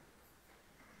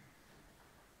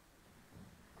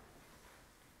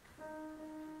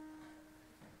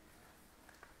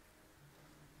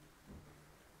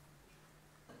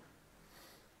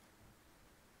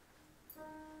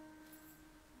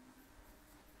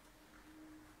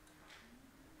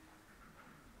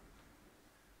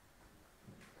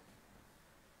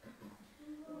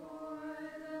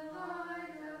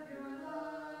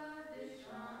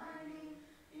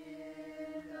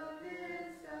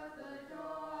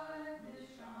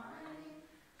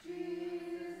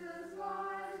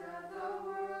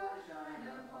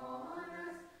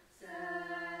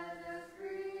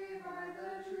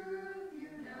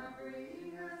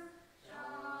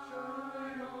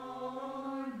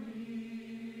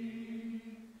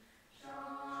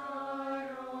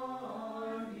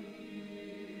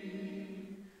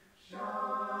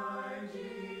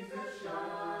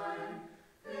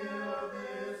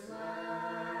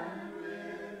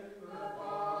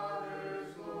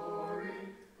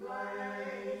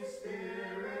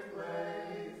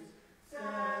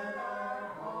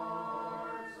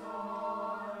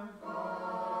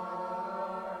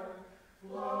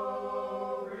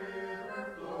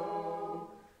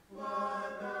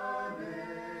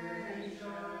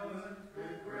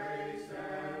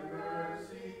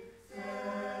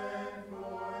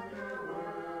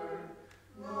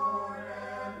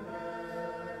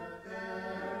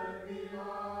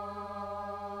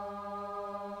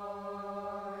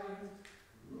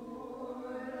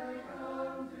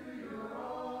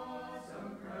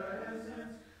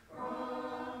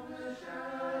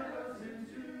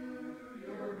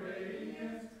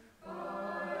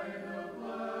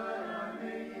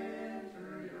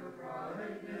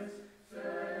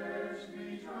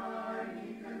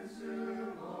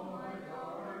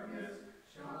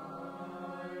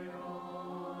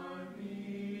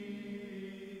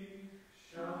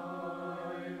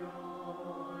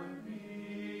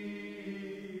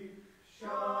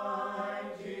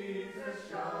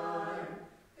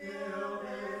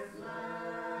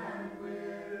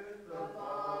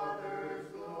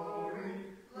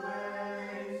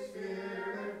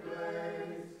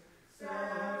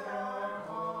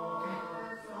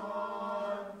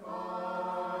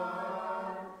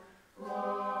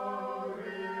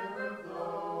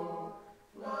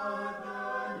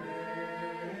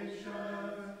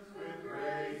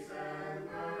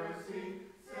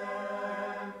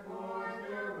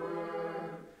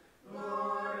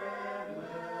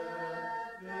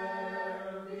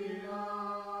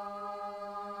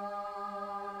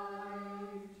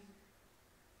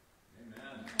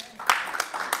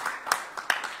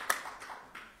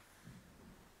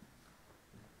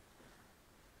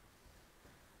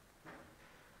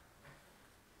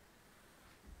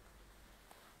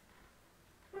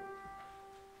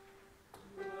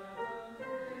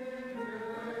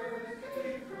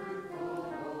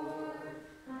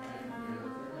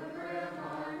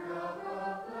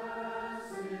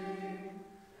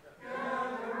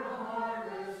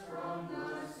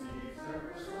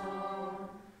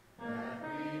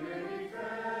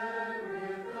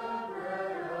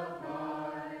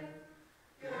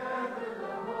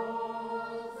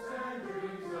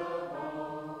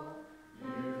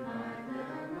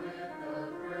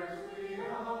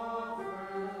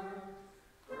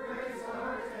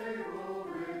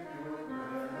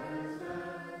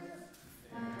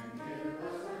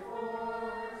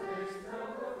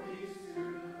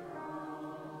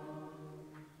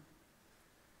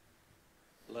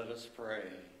 Let us pray.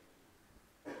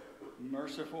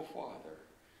 Merciful Father,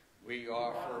 we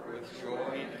offer with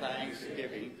joy and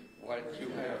thanksgiving what you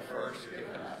have first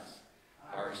given us,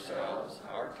 ourselves,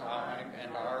 our time,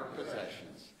 and our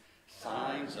possessions,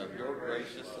 signs of your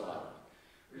gracious love.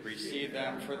 Receive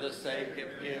them for the sake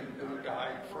of him who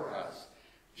died for us,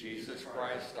 Jesus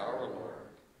Christ our Lord.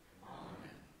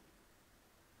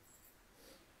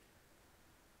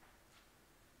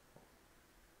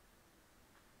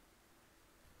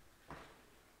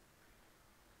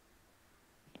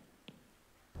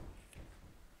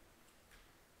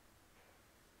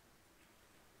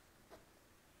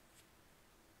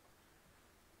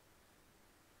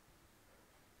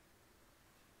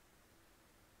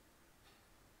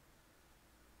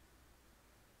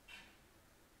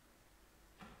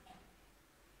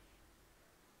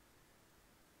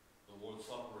 Lord's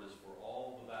Supper is for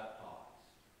all the baptized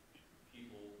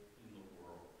people in the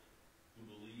world who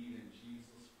believe in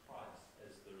Jesus Christ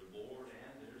as their Lord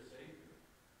and their Savior,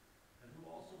 and who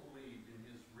also believe in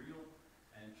his real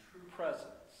and true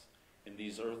presence in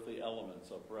these earthly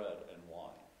elements of bread and wine.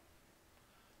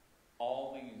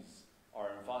 All these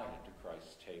are invited to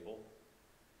Christ's table.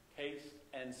 Taste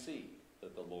and see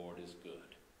that the Lord is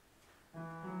good.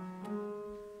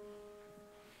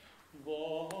 The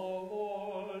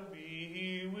Lord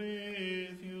be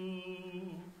with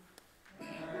you.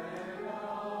 And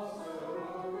also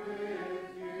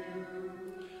with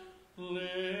you.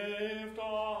 Lift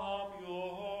up your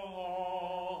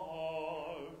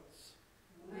hearts.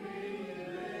 We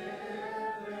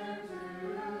lift them to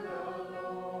the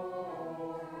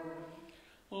Lord.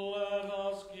 Let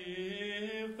us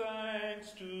give thanks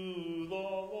to the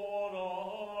Lord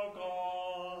our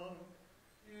God.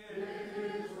 It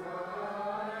is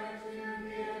right to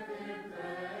give him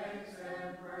thanks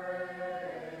and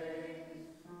praise.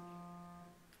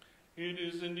 It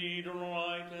is indeed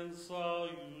right and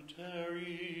salutary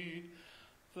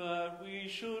that we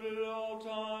should at all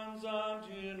times and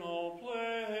in all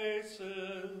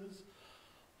places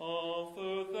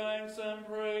offer thanks and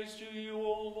praise to you,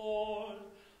 O Lord,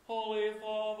 Holy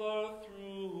Father,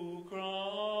 through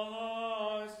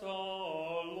Christ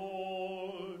our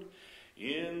Lord.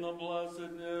 In the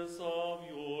blessedness of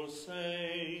your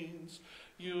saints,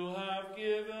 you have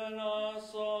given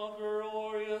us a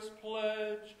glorious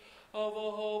pledge of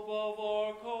the hope of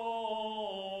our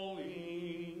calling,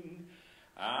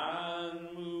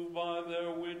 and moved by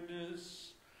their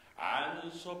witness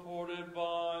and supported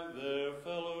by their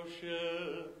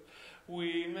fellowship,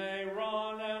 we may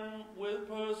run and with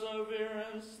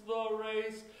perseverance the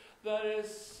race that is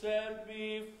set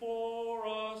before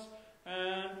us,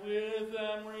 and with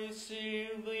them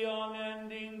receive the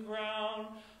unending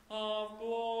crown of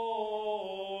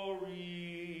glory.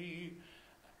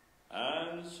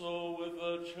 And so with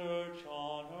the church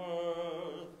on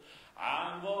earth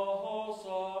and the hosts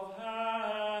of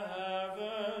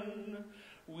heaven,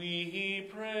 we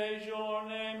praise your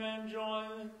name and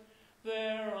join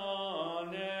their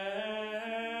unending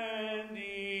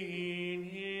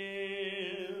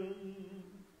hymn.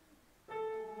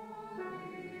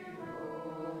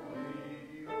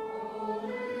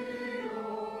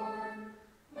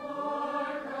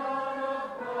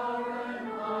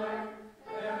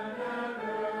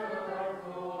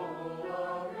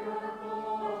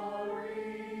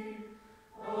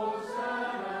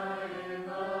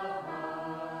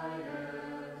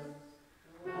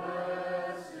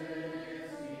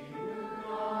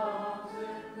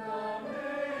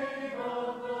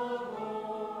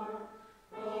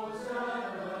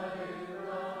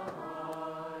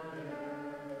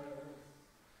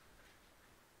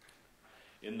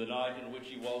 In the night in which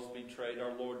he was betrayed,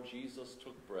 our Lord Jesus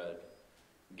took bread,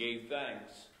 gave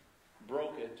thanks,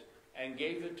 broke it, and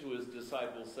gave it to his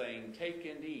disciples, saying, "Take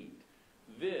and eat.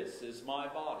 This is my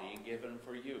body given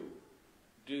for you.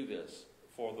 Do this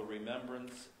for the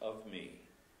remembrance of me."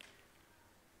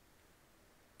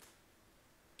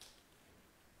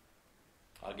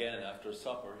 Again, after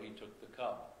supper, he took the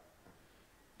cup,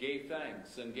 gave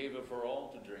thanks, and gave it for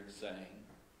all to drink, saying,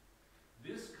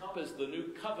 "This cup is the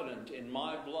new covenant in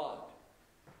my blood,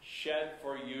 shed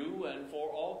for you and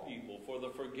for all people for the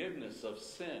forgiveness of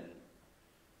sin.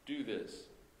 Do this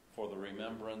for the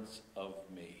remembrance of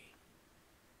me."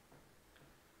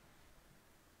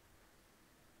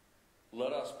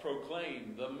 Let us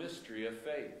proclaim the mystery of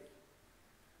faith.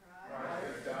 Christ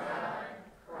has died.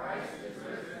 Christ is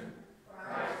risen.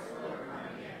 Christ will come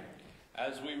again.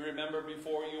 As we remember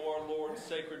before you our Lord's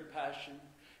sacred passion,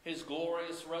 his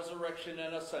glorious resurrection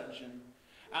and ascension,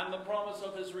 and the promise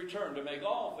of his return to make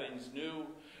all things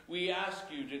new, we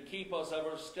ask you to keep us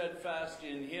ever steadfast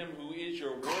in him who is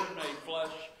your Word made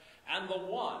flesh, and the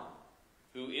one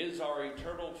who is our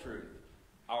eternal truth,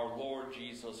 our Lord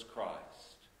Jesus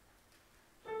Christ.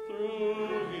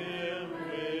 Through him,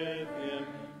 with him,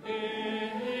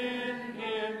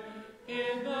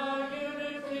 in the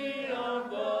unity of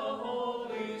the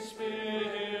Holy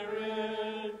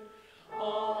Spirit,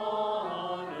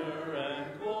 honor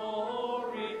and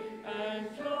glory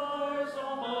and yours,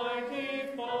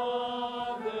 Almighty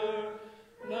Father,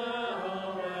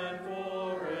 now and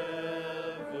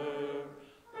forever.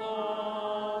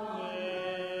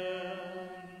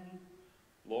 Amen.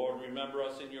 Lord, remember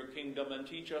us in your kingdom and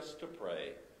teach us to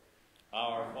pray.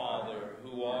 Our Father,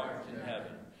 who art in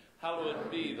heaven,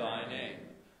 hallowed be thy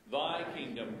name. Thy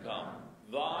kingdom come,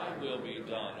 thy will be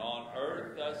done on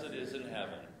earth as it is in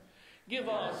heaven. Give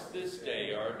us this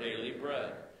day our daily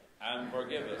bread, and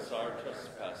forgive us our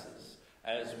trespasses,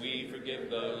 as we forgive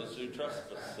those who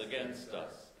trespass against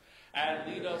us.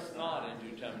 And lead us not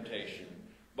into temptation,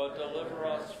 but deliver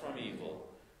us from evil.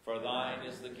 For thine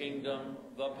is the kingdom,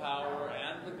 the power,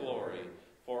 and the glory,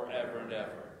 forever and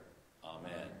ever.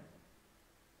 Amen.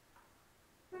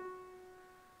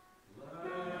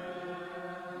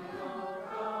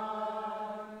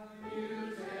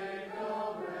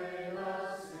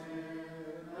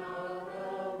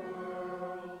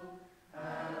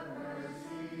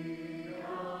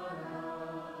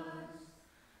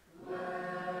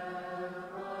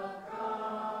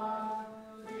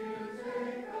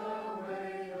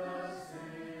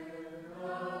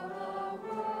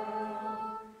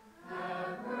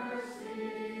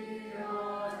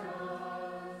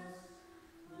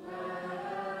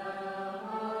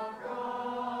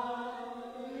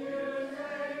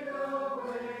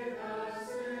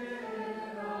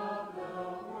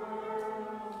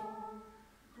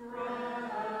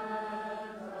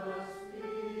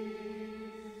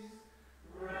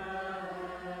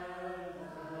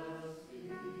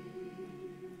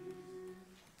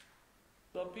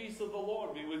 The peace of the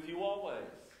Lord be with you always.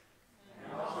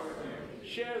 And also with you.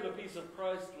 Share the peace of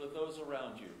Christ with those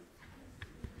around you.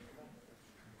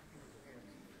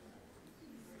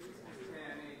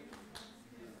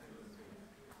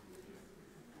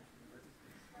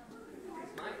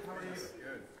 Mike, how are you?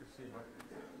 Good. Good to see you, Mike.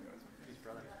 Peace,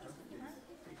 brother.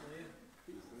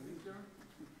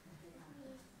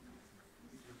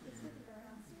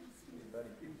 Buddy.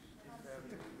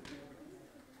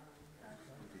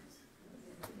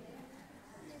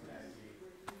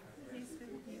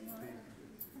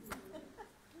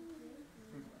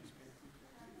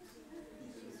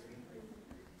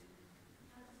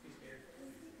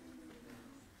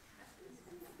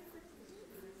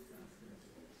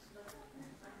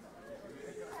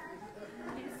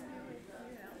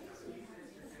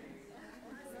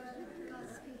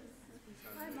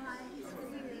 Hi, Mike.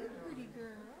 Pretty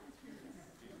girl.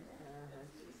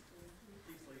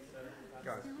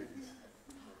 God's peace.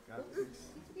 God's peace.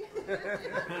 Peace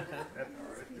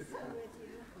be with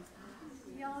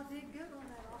you. Y'all did good on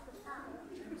that offer.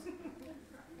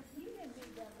 You didn't do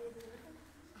that, did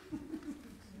you?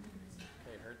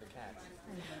 Hey, heard the cat.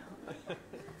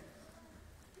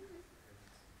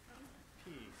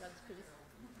 Peace. That's peace.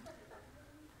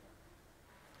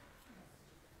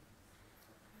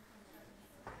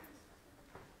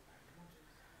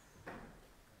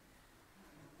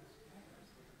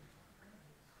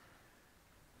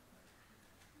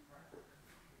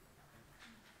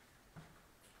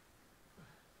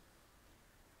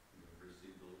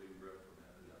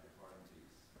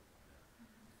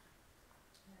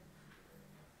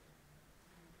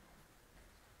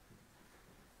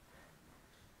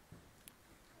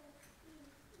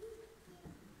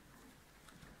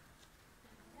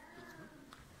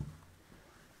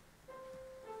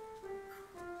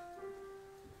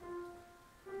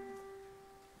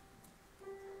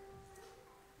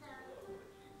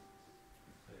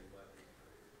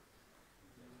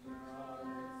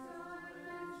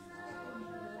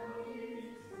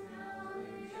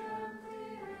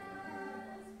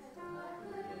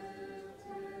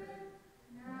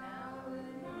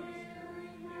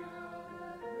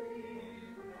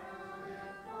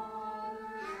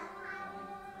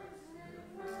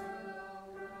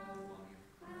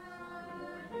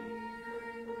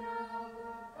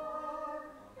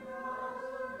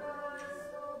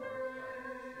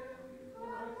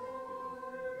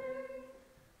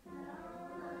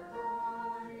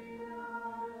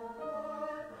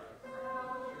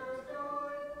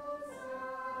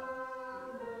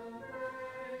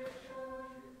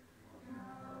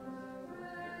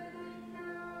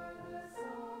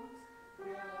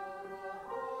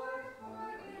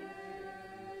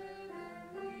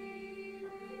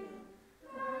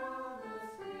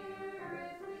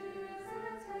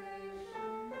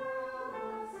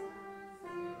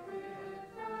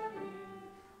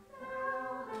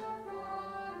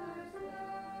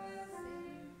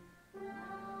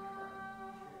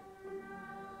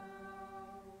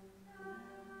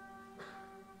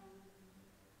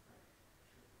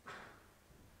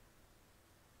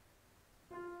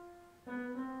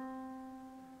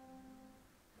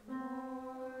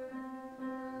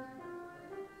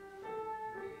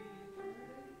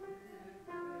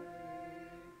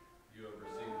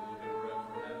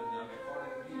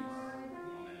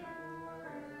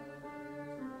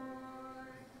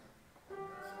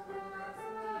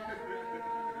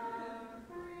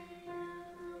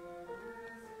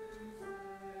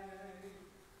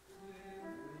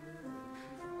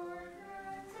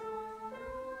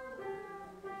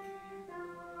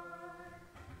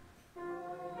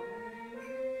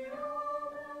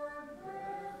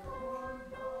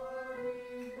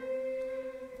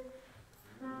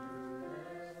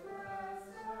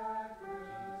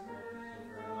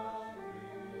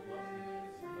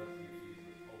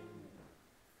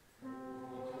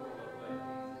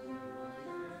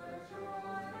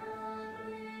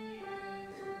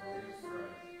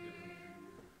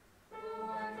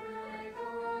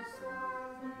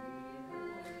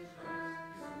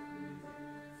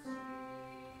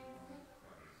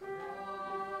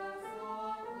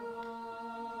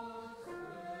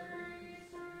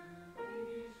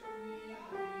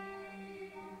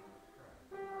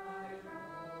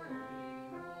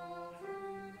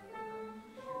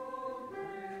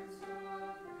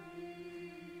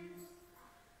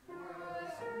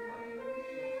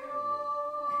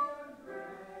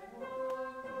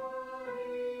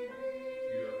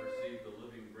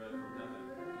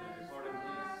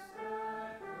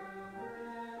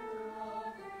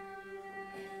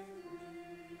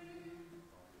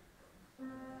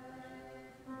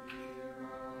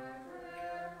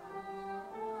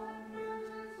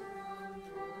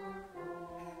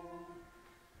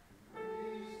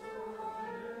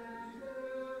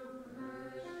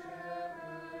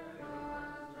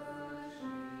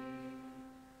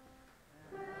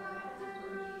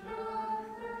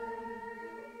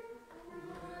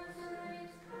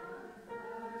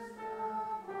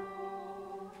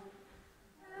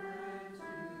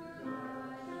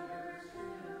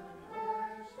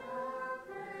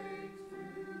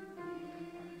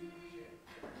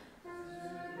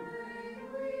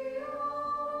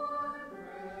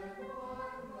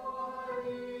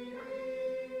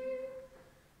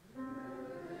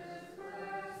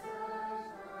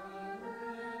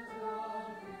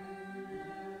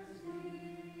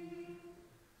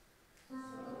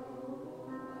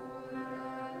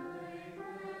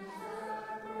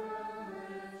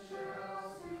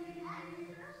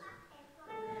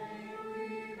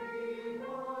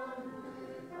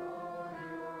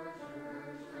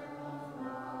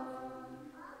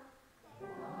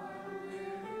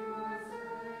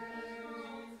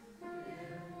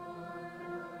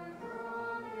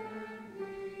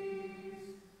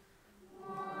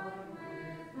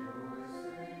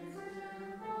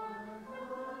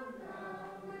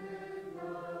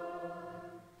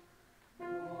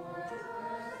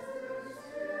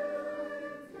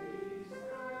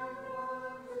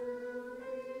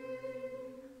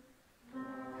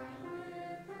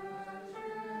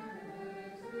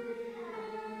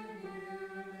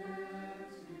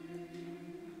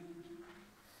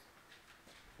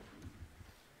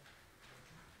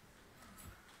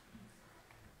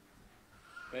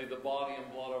 May the body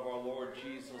and blood of our Lord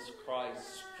Jesus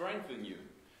Christ strengthen you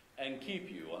and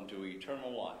keep you unto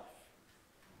eternal life.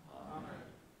 Amen.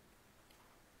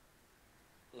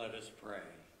 Let us pray.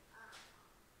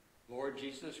 Lord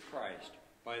Jesus Christ,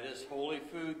 by this holy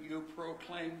food you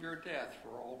proclaim your death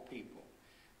for all people.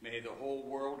 May the whole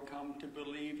world come to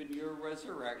believe in your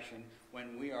resurrection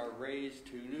when we are raised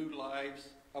to new lives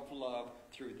of love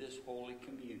through this holy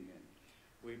communion.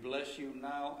 We bless you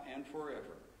now and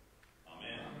forever.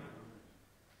 Amen.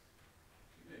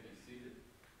 You may be seated.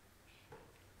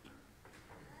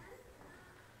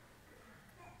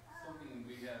 Something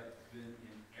we have been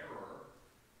in error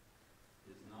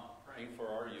is not praying For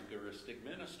our Eucharistic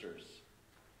ministers.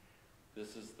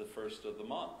 This is the first of the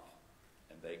month,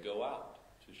 and they go out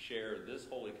to share this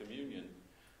Holy Communion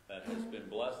that has been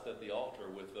blessed at the altar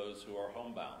with those who are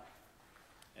homebound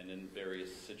and in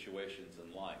various situations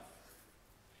in life.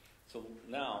 So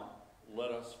now,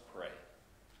 let us pray.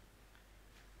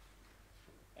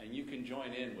 And you can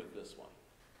join in with this one.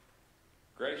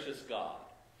 Gracious God,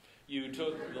 you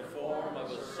took the form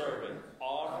of a servant,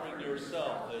 offering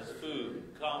yourself as food,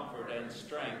 comfort, and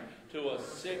strength to a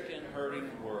sick and hurting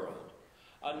world.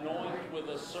 Anoint with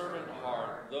a servant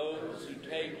heart those who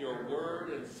take your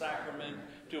word and sacrament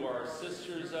to our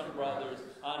sisters and brothers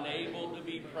unable to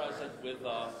be present with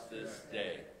us this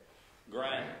day.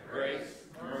 Grant grace,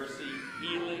 mercy,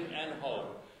 healing, and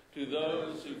hope to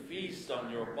those who feast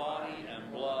on your body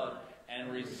and blood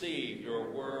and receive your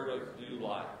word of new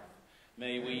life.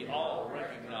 May we all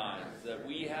recognize that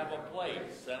we have a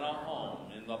place and a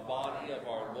home in the body of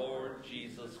our Lord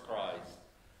Jesus Christ.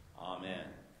 Amen.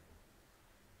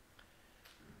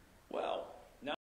 Well,